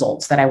short-term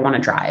results that I want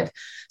to drive.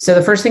 So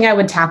the first thing I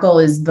would tackle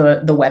is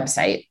the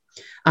website.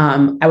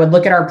 I would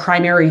look at our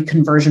primary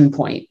conversion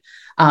point.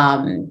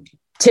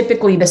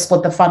 Typically, the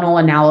split the funnel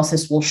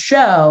analysis will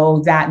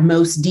show that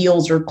most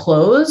deals are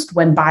closed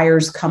when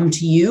buyers come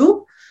to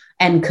you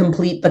and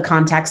complete the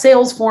contact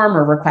sales form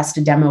or request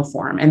a demo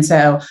form. And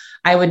so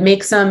I would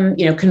make some,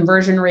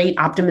 conversion rate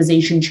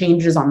optimization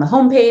changes on the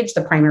homepage,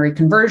 the primary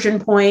conversion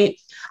point.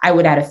 I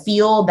would add a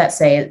field that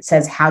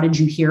says, how did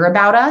you hear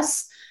about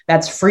us?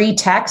 that's free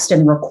text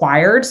and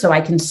required. So I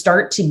can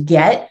start to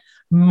get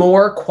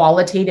more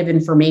qualitative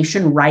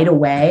information right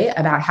away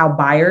about how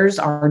buyers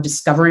are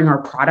discovering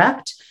our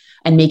product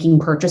and making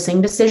purchasing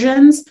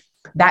decisions.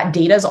 That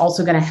data is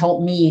also going to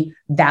help me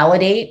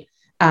validate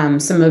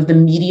some of the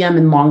medium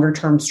and longer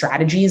term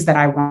strategies that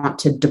I want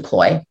to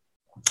deploy.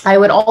 I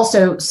would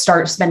also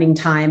start spending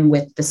time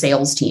with the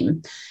sales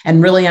team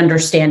and really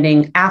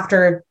understanding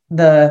after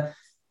the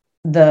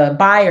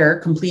buyer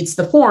completes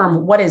the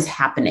form, what is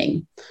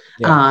happening,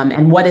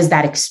 and what is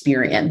that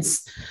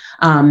experience.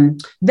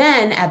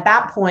 Then at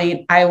that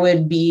point, I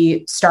would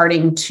be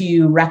starting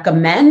to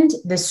recommend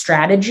this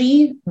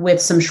strategy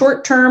with some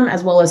short-term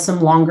as well as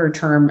some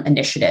longer-term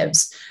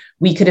initiatives.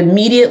 We could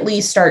immediately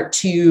start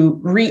to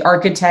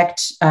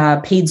re-architect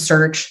paid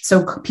search.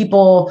 So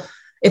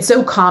it's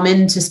so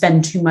common to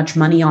spend too much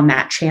money on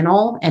that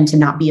channel and to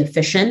not be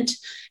efficient.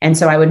 And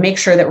so I would make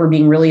sure that we're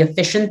being really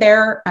efficient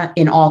there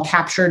in all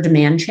capture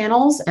demand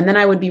channels. And then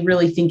I would be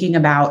really thinking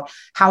about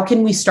how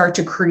can we start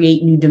to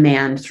create new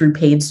demand through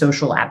paid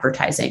social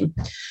advertising.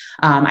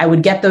 I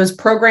would get those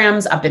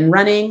programs up and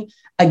running.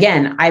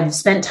 Again, I've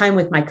spent time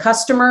with my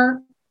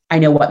customer. I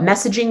know what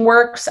messaging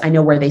works. I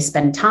know where they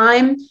spend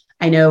time.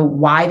 I know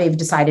why they've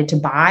decided to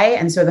buy.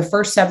 And so the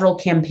first several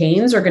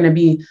campaigns are going to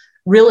be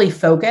really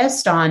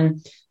focused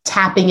on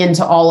tapping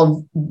into all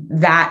of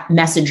that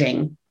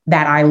messaging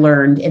that I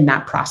learned in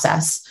that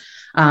process.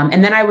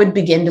 And then I would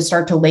begin to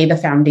start to lay the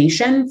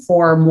foundation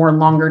for more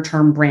longer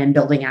term brand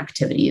building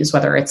activities,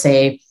 whether it's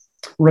a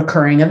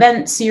recurring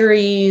event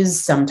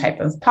series, some type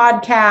of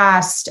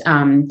podcast,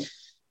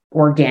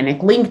 organic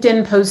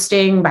LinkedIn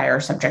posting by our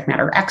subject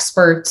matter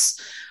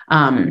experts.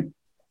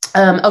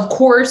 Of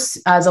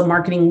course, as a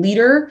marketing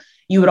leader,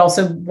 you would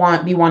also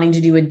be wanting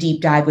to do a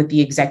deep dive with the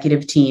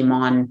executive team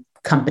on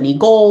company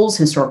goals,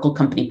 historical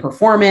company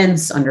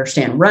performance,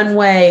 understand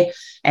runway,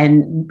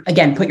 and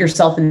again, put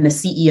yourself in the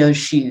CEO's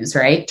shoes,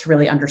 right? To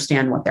really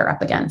understand what they're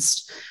up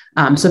against.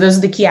 So those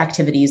are the key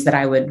activities that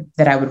I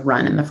would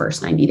run in the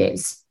first 90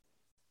 days.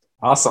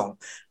 Awesome.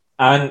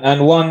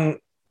 And one,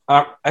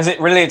 as it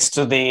relates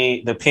to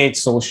the paid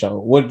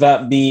social, would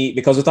that be,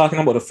 because we're talking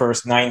about the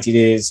first 90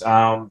 days,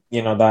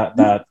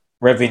 that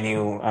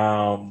revenue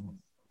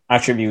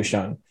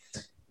attribution,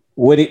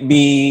 would it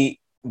be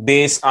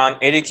based on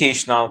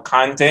educational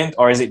content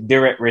or is it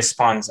direct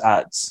response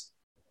ads?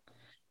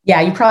 Yeah,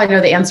 you probably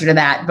know the answer to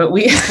that, but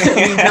we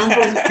don't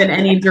believe in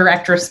any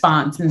direct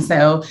response. And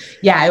so,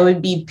 yeah, it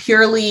would be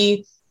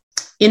purely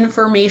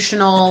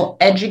informational,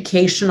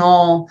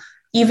 educational,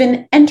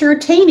 even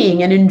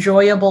entertaining and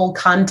enjoyable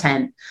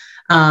content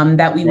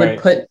that we would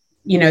put,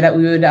 that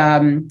we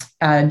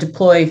would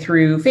deploy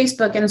through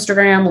Facebook,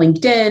 Instagram,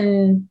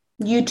 LinkedIn,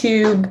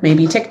 YouTube,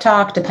 maybe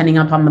TikTok, depending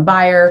upon the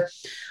buyer.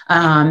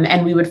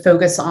 And we would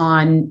focus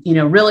on,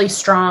 really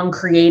strong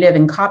creative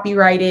and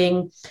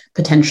copywriting,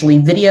 potentially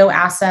video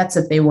assets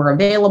if they were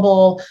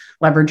available,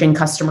 leveraging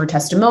customer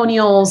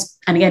testimonials.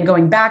 And again,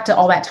 going back to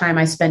all that time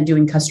I spent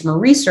doing customer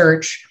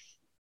research,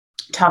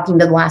 talking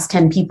to the last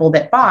 10 people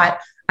that bought,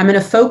 I'm going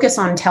to focus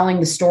on telling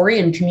the story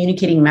and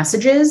communicating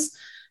messages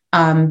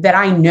that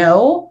I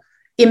know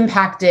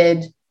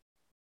impacted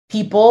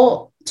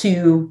people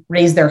to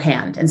raise their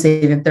hand and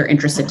say that they're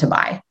interested to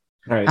buy.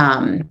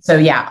 Right. So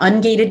yeah,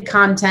 ungated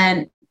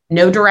content,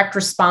 no direct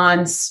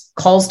response,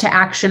 calls to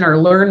action or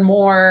learn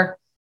more,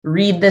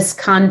 read this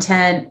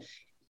content,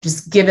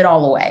 just give it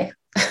all away.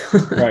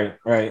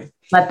 Right.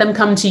 Let them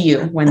come to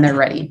you when they're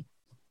ready.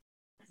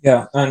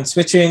 Yeah. And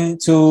switching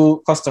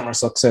to customer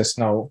success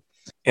now.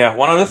 Yeah.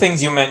 One of the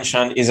things you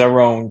mentioned is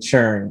around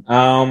churn.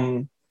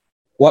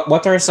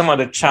 What are some of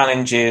the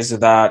challenges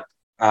that,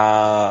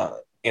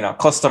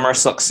 customer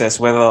success,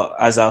 whether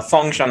as a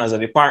function, as a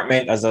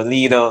department, as a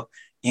leader,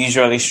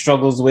 usually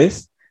struggles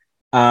with?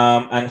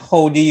 And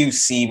how do you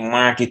see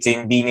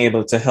marketing being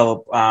able to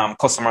help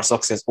customer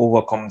success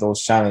overcome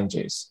those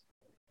challenges?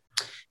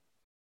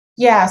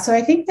 Yeah, so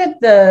I think that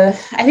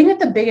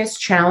the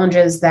biggest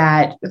challenges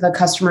that the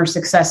customer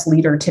success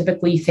leader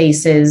typically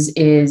faces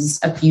is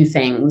a few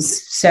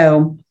things.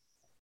 So,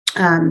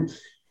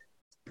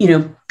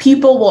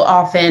 people will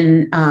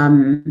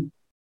often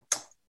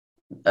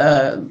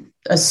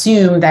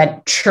assume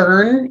that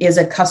churn is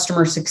a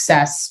customer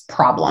success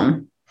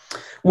problem,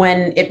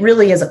 when it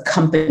really is a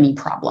company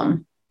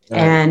problem. Right.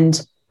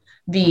 And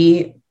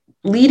the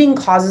leading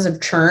causes of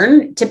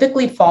churn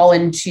typically fall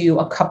into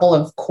a couple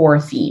of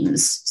core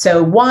themes.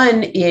 So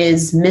one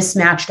is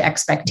mismatched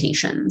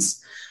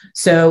expectations.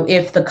 So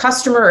if the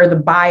customer or the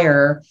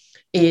buyer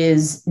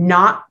is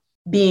not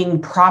being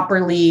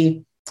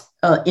properly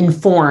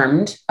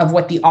informed of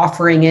what the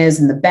offering is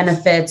and the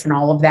benefits and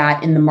all of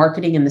that in the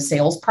marketing and the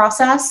sales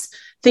process,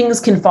 things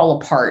can fall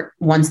apart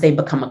once they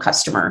become a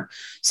customer.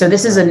 So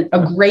this is a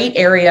great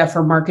area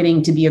for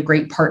marketing to be a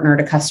great partner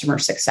to customer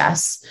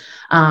success.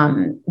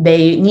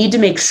 They need to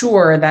make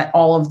sure that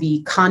all of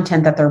the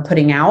content that they're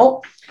putting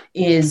out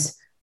is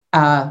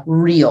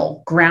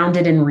real,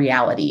 grounded in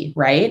reality,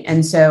 right?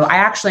 And so I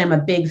actually am a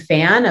big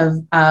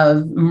fan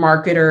of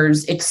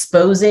marketers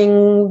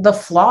exposing the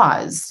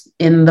flaws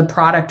in the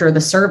product or the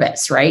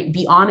service, right?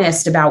 Be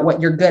honest about what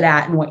you're good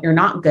at and what you're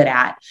not good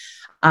at,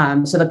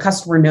 so the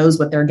customer knows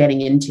what they're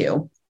getting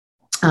into.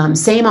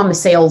 Same on the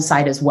sales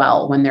side as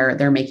well when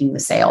they're making the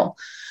sale.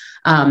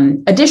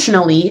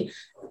 Additionally,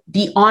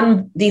 the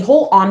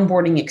whole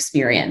onboarding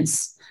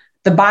experience.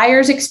 The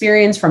buyer's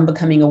experience from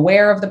becoming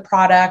aware of the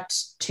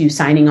product to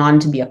signing on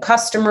to be a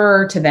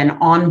customer to then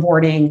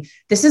onboarding.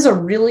 This is a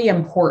really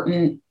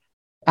important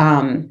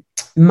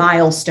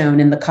milestone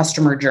in the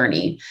customer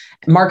journey.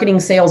 Marketing,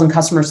 sales, and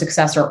customer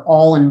success are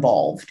all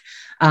involved.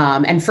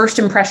 And first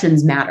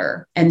impressions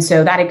matter. And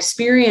so that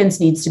experience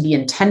needs to be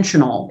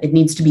intentional. It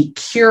needs to be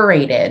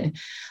curated.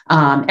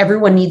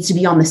 Everyone needs to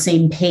be on the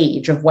same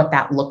page of what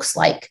that looks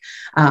like,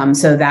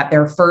 so that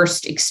their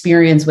first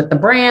experience with the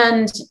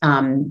brand,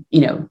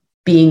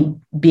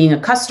 being a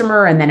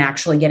customer and then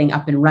actually getting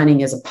up and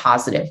running is a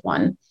positive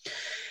one.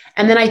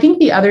 And then I think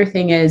the other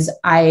thing is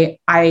I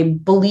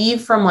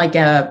believe from like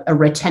a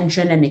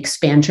retention and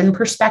expansion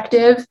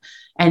perspective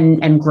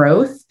and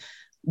growth,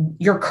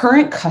 your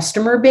current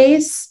customer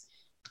base,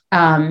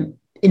 in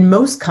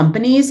most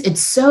companies,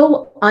 it's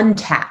so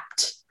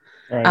untapped.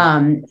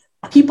 Right.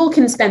 People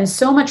can spend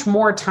so much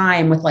more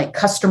time with like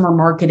customer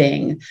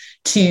marketing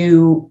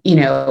to,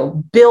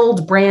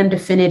 build brand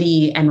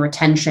affinity and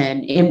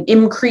retention,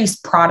 increase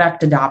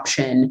product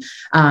adoption,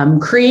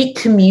 create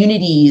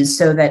communities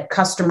so that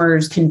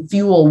customers can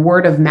fuel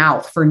word of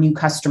mouth for new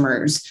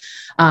customers.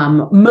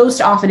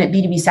 Most often at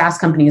B2B SaaS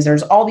companies,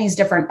 there's all these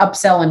different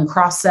upsell and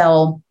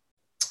cross-sell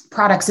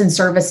products and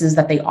services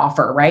that they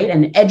offer, right?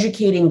 And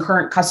educating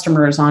current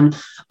customers on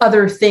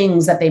other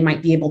things that they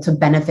might be able to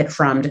benefit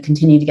from to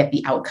continue to get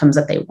the outcomes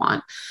that they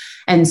want.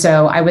 And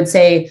so I would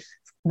say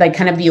like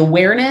kind of the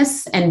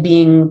awareness and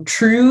being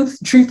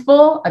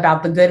truthful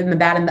about the good and the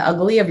bad and the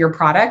ugly of your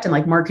product. And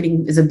like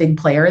marketing is a big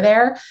player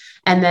there.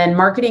 And then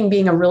marketing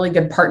being a really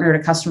good partner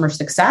to customer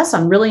success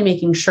on really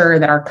making sure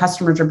that our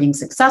customers are being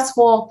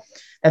successful,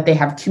 that they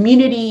have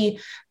community,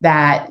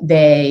 that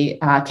they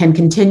can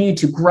continue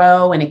to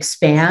grow and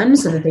expand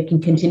so that they can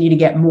continue to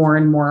get more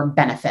and more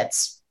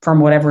benefits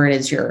from whatever it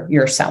is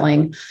you're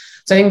selling.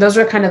 So I think those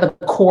are kind of the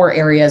core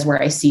areas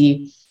where I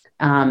see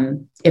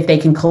if they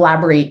can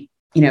collaborate,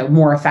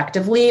 more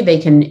effectively, they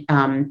can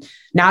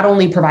not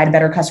only provide a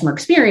better customer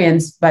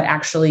experience, but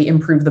actually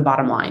improve the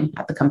bottom line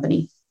at the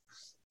company.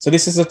 So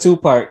this is a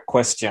two-part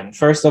question.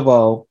 First of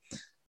all,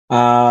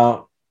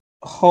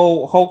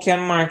 how can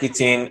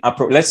marketing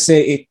approach, let's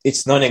say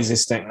it's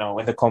non-existent now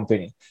in the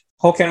company.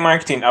 How can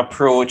marketing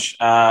approach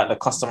the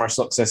customer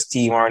success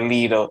team or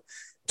leader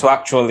to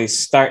actually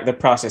start the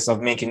process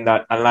of making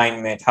that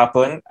alignment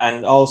happen?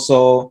 And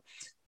also,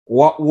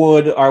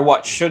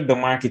 what should the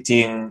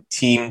marketing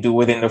team do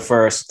within the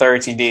first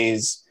 30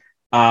 days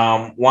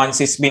once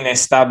it's been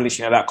established,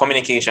 that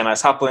communication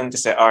has happened to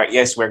say, all right,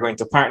 yes, we're going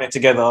to partner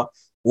together.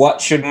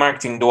 What should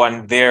marketing do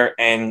on their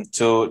end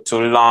to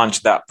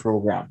launch that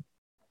program?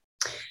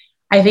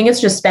 I think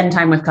it's just spend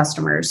time with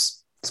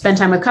customers, spend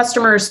time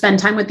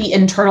with the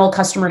internal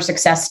customer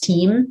success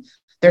team.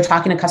 They're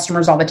talking to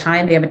customers all the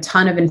time. They have a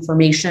ton of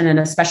information and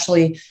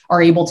especially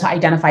are able to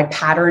identify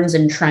patterns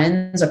and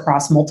trends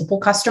across multiple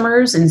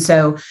customers. And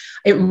so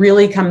it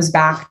really comes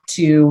back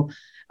to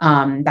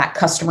that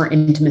customer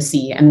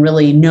intimacy and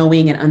really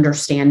knowing and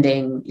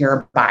understanding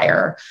your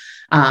buyer.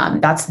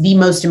 That's the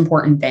most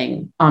important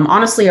thing,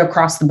 honestly,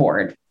 across the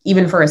board,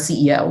 even for a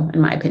CEO, in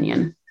my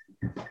opinion.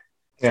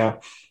 Yeah.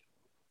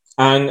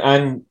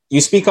 And you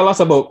speak a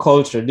lot about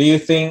culture. Do you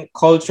think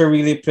culture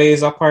really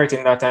plays a part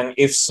in that? And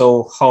if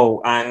so,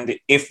 how? And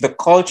if the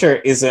culture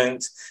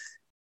isn't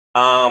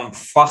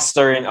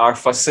fostering or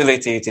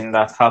facilitating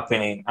that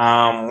happening,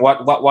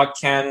 what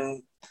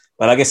can,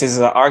 well, I guess it's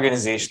an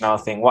organizational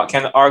thing. What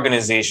can the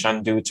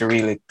organization do to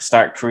really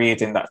start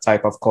creating that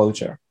type of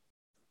culture?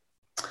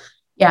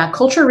 Yeah,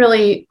 culture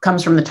really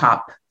comes from the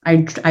top.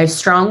 I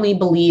strongly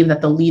believe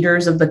that the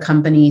leaders of the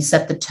company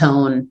set the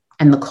tone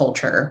and the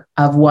culture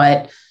of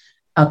what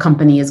a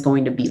company is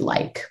going to be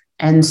like.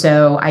 And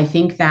so I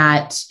think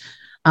that,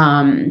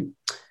 so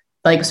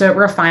at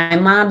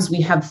Refine Labs, we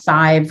have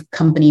 5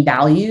 company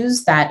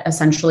values that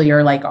essentially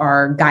are like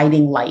our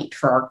guiding light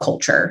for our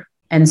culture.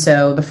 And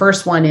so the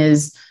first one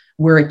is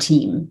we're a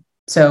team.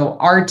 So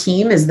our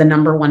team is the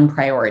number one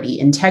priority: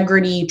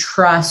 integrity,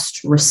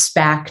 trust,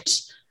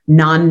 respect,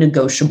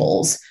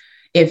 non-negotiables.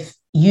 If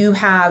you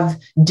have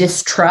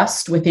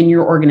distrust within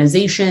your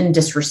organization,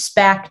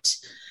 disrespect,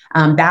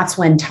 that's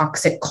when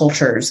toxic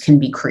cultures can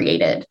be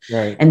created.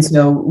 Right. And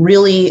so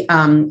really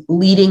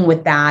leading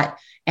with that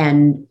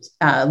and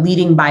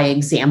leading by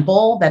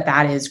example,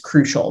 that is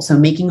crucial. So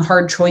making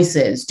hard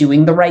choices,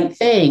 doing the right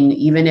thing,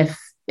 even if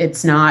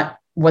it's not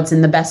what's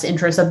in the best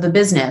interest of the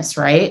business,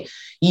 right?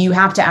 You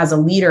have to, as a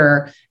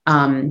leader,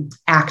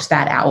 act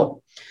that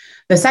out.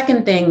 The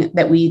second thing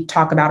that we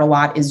talk about a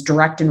lot is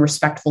direct and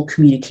respectful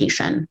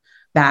communication.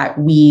 that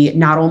we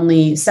not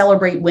only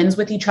celebrate wins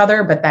with each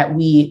other, but that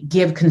we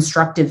give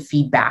constructive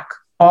feedback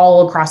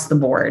all across the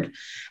board.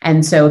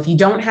 And so if you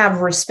don't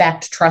have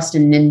respect, trust,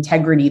 and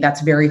integrity,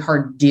 that's very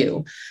hard to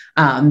do.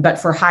 But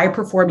for high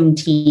performing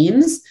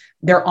teams,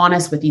 they're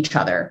honest with each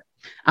other.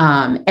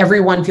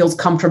 Everyone feels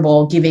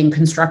comfortable giving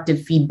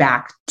constructive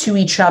feedback to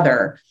each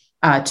other,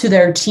 to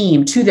their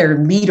team, to their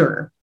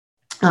leader.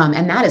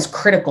 And that is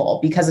critical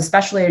because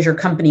especially as your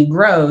company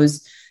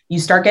grows, you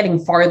start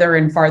getting farther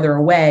and farther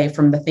away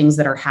from the things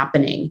that are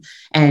happening.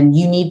 And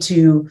you need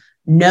to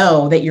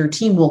know that your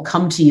team will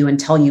come to you and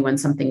tell you when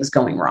something's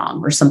going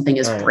wrong or something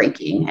is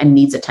breaking and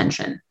needs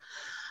attention.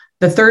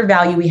 The third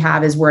value we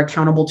have is we're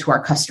accountable to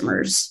our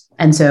customers.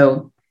 And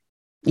so,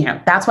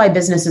 that's why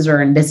businesses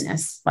are in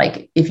business.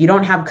 Like if you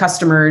don't have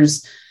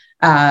customers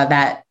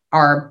that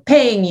are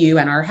paying you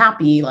and are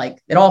happy,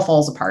 like it all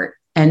falls apart.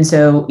 And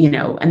so,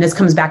 and this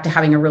comes back to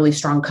having a really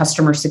strong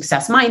customer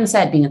success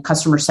mindset, being a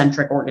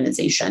customer-centric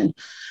organization,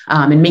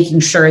 and making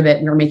sure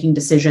that we're making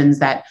decisions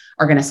that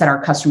are going to set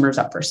our customers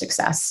up for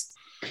success.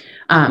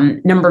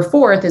 Number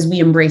fourth is we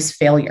embrace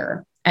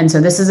failure. And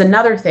so this is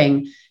another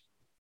thing.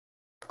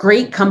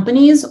 Great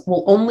companies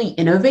will only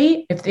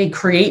innovate if they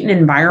create an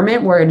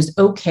environment where it is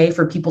okay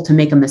for people to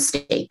make a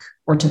mistake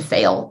or to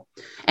fail.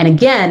 And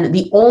again,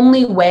 the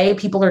only way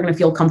people are going to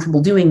feel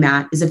comfortable doing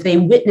that is if they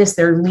witness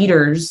their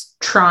leaders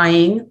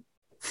trying,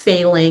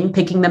 failing,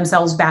 picking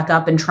themselves back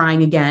up and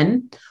trying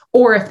again,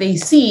 or if they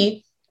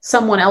see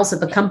someone else at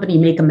the company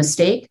make a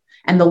mistake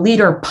and the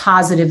leader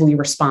positively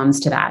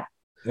responds to that.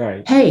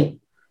 Right. Hey,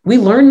 we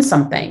learned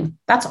something.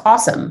 That's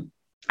awesome.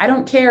 I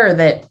don't care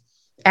that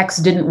X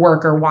didn't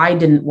work or Y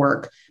didn't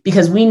work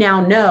because we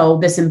now know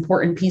this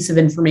important piece of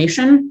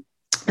information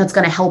that's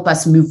going to help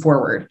us move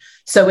forward.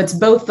 So it's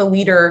both the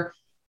leader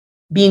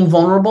being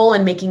vulnerable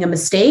and making a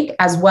mistake,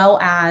 as well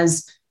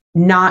as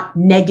not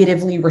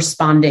negatively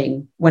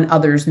responding when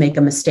others make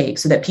a mistake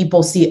so that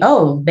people see,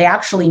 oh, they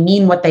actually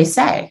mean what they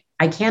say.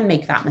 I can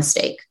make that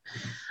mistake.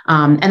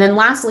 And then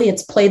lastly,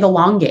 it's play the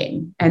long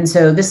game. And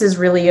so this is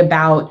really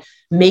about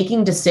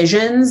making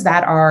decisions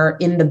that are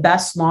in the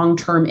best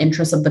long-term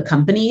interest of the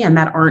company and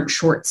that aren't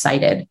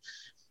short-sighted.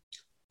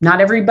 Not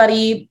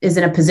everybody is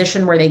in a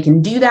position where they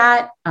can do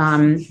that.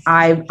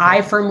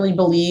 I firmly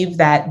believe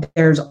that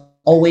there's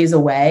always a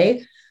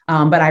way,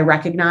 but I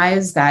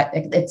recognize that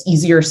it's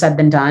easier said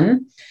than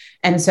done.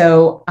 And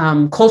so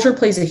culture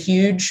plays a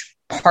huge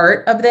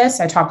part of this.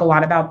 I talk a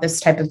lot about this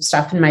type of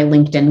stuff in my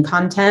LinkedIn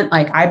content.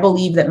 Like I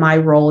believe that my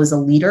role as a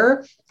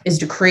leader is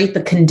to create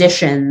the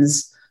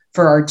conditions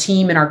for our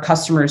team and our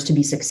customers to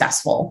be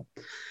successful.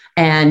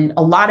 And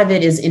a lot of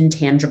it is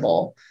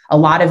intangible. A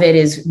lot of it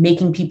is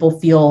making people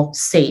feel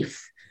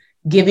safe,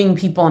 giving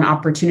people an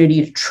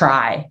opportunity to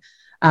try,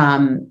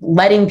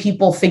 letting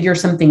people figure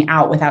something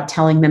out without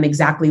telling them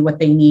exactly what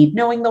they need,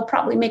 knowing they'll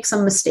probably make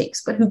some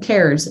mistakes, but who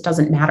cares? It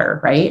doesn't matter,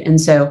 right? And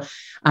so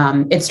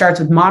it starts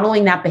with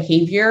modeling that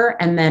behavior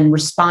and then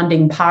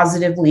responding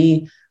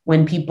positively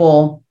when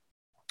people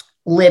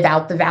live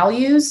out the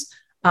values.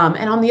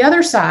 And on the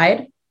other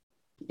side,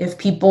 if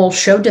people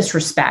show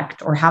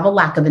disrespect or have a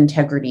lack of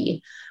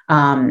integrity,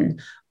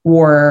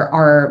 or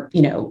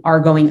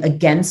are going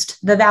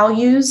against the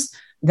values,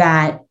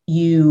 that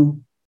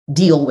you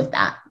deal with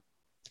that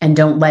and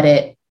don't let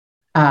it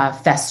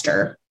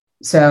fester.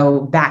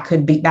 So that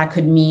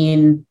could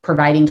mean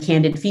providing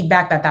candid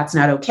feedback that that's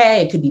not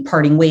okay. It could be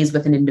parting ways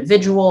with an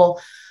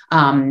individual,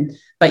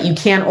 but you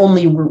can't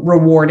only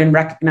reward and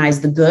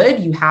recognize the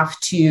good. You have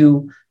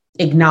to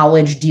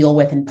acknowledge, deal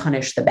with, and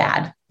punish the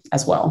bad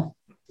as well.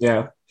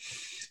 Yeah.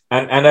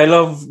 And I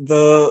love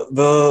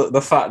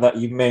the fact that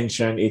you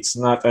mentioned it's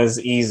not as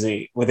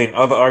easy within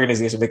other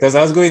organizations, because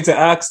I was going to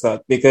ask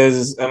that,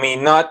 because I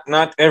mean, not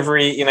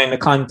every, in the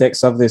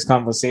context of this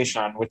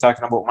conversation, we're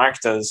talking about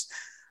marketers.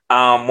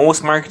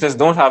 Most marketers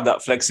don't have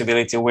that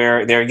flexibility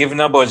where they're given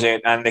a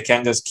budget and they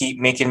can just keep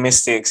making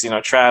mistakes,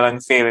 trial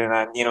and failing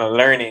and,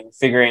 learning,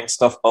 figuring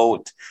stuff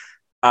out.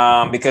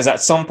 Because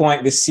at some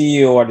point the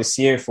CEO or the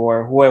CFO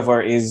or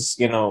whoever is,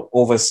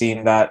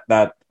 overseeing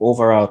that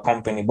overall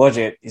company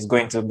budget is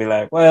going to be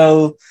like,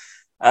 well,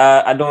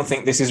 I don't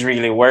think this is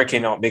really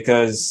working out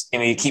because,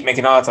 you keep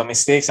making a lot of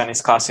mistakes and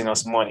it's costing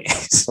us money.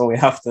 So we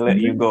have to let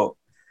you go.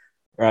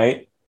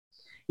 Right.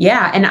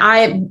 Yeah. And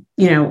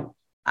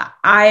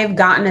I've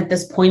gotten at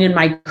this point in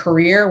my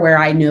career where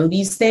I know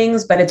these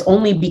things, but it's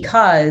only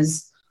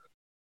because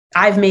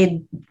I've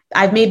made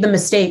the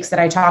mistakes that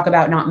I talk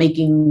about not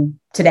making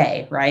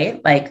today,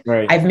 right? Like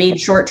I've made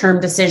short-term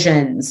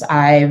decisions.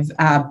 I've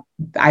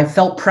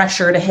felt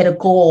pressure to hit a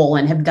goal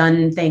and have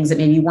done things that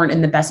maybe weren't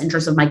in the best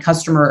interest of my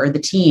customer or the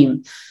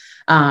team.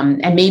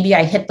 And maybe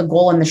I hit the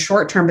goal in the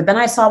short term, but then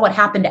I saw what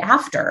happened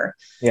after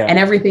and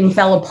everything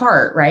fell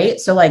apart, right?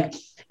 So like,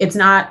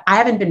 I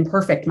haven't been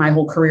perfect my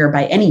whole career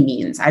by any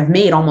means. I've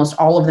made almost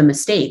all of the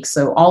mistakes.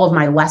 So all of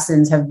my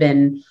lessons have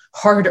been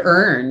hard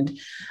earned.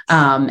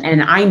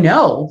 And I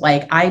know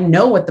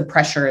what the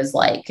pressure is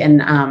like.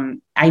 And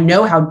I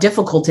know how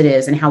difficult it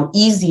is and how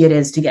easy it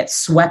is to get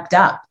swept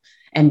up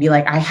and be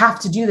like, I have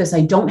to do this.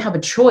 I don't have a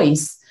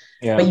choice.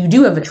 but you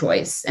do have a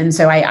choice. And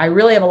so I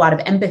really have a lot of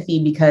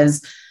empathy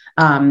because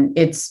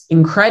it's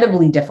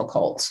incredibly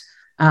difficult.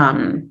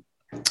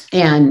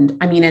 And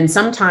I mean, and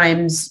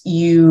sometimes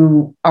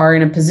you are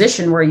in a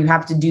position where you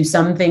have to do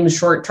some things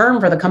short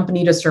term for the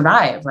company to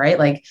survive, right?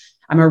 Like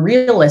I'm a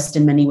realist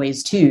in many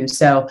ways too.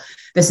 So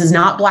this is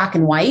not black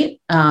and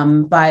white.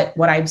 But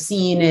what I've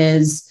seen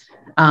is,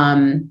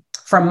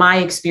 from my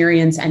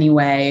experience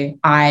anyway,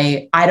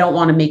 I don't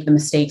want to make the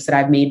mistakes that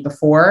I've made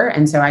before.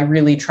 And so I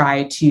really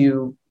try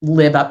to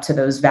live up to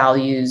those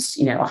values,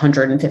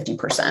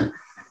 150%.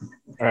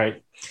 All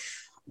right.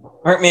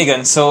 All right,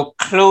 Megan. So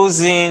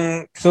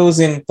closing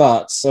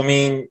thoughts. I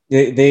mean,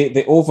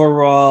 the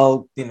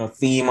overall,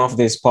 theme of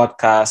this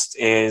podcast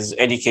is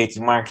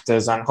educating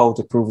marketers on how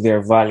to prove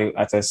their value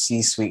at a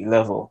C-suite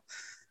level.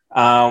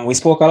 We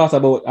spoke a lot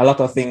about a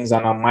lot of things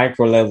on a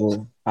micro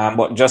level,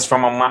 but just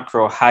from a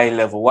macro high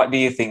level, what do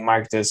you think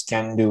marketers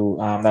can do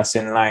that's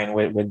in line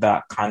with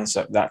that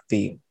concept, that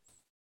theme?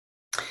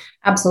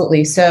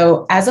 Absolutely.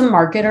 So as a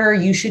marketer,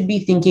 you should be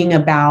thinking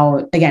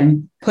about,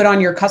 again, put on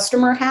your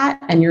customer hat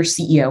and your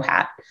CEO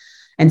hat.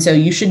 And so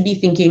you should be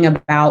thinking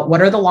about what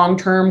are the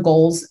long-term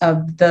goals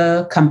of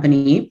the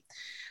company.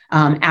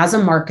 As a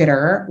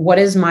marketer, what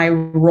is my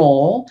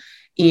role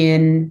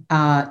in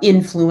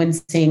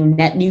influencing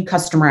net new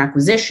customer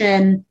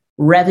acquisition,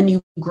 revenue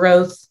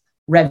growth,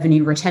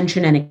 revenue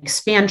retention and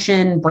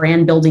expansion,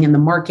 brand building in the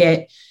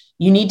market?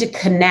 You need to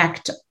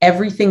connect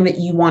everything that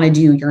you want to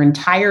do, your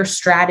entire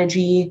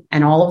strategy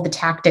and all of the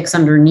tactics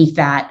underneath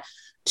that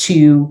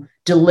to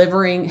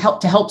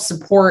help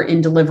support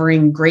in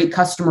delivering great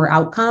customer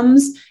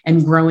outcomes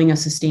and growing a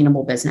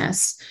sustainable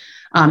business.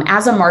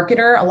 As a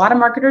marketer, a lot of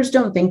marketers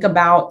don't think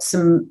about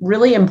some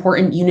really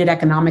important unit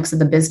economics of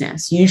the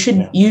business. You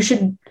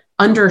should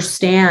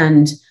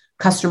understand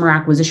customer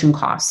acquisition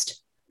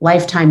cost,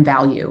 lifetime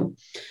value,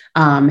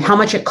 how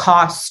much it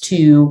costs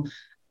to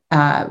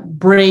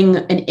bring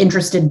an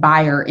interested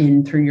buyer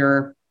in through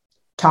your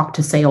talk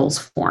to sales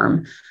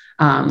form,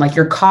 like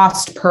your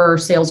cost per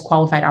sales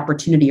qualified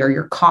opportunity or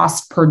your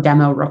cost per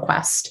demo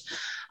request.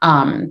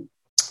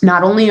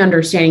 Not only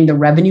understanding the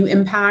revenue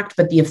impact,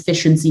 but the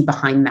efficiency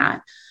behind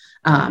that,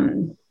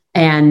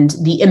 and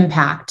the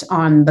impact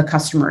on the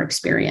customer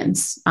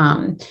experience.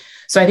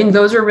 So I think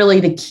those are really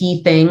the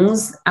key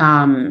things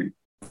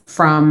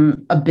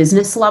from a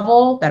business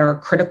level that are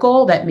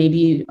critical that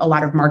maybe a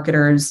lot of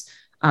marketers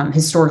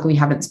historically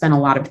haven't spent a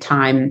lot of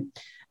time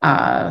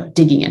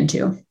digging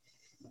into.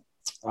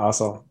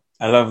 Awesome.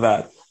 I love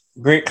that.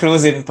 Great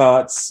closing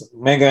thoughts,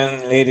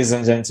 Megan, ladies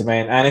and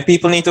gentlemen. And if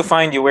people need to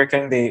find you, where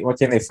can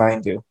they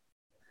find you?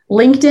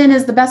 LinkedIn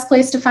is the best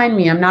place to find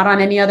me. I'm not on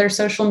any other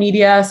social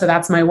media, so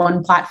that's my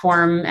one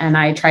platform. And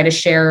I try to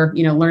share,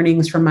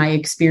 learnings from my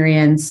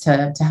experience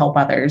to help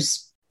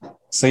others.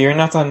 So you're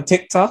not on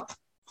TikTok?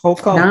 How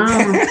come?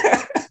 No.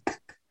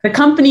 The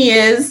company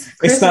is.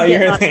 Chris, it's not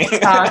your thing.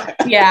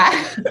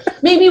 Yeah,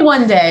 maybe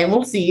one day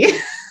we'll see.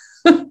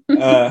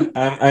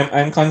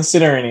 I'm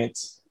considering it.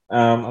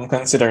 I'm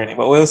considering it,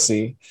 but we'll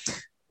see.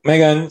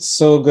 Megan,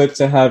 so good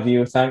to have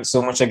you. Thanks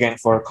so much again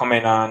for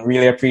coming on.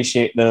 Really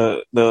appreciate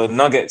the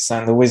nuggets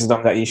and the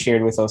wisdom that you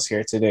shared with us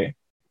here today.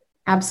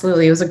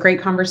 Absolutely. It was a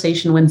great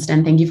conversation,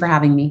 Winston. Thank you for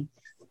having me.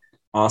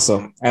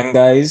 Awesome. And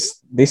guys,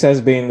 this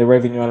has been the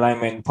Revenue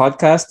Alignment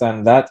Podcast,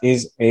 and that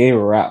is a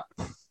wrap.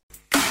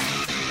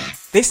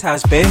 This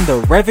has been the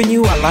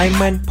Revenue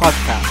Alignment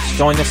Podcast.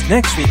 Join us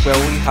next week where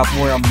we have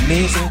more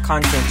amazing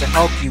content to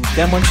help you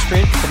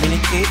demonstrate,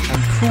 communicate,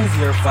 and prove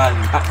your value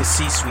at the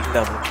C-suite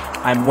level.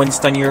 I'm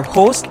Winston, your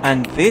host,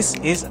 and this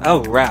is a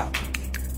wrap.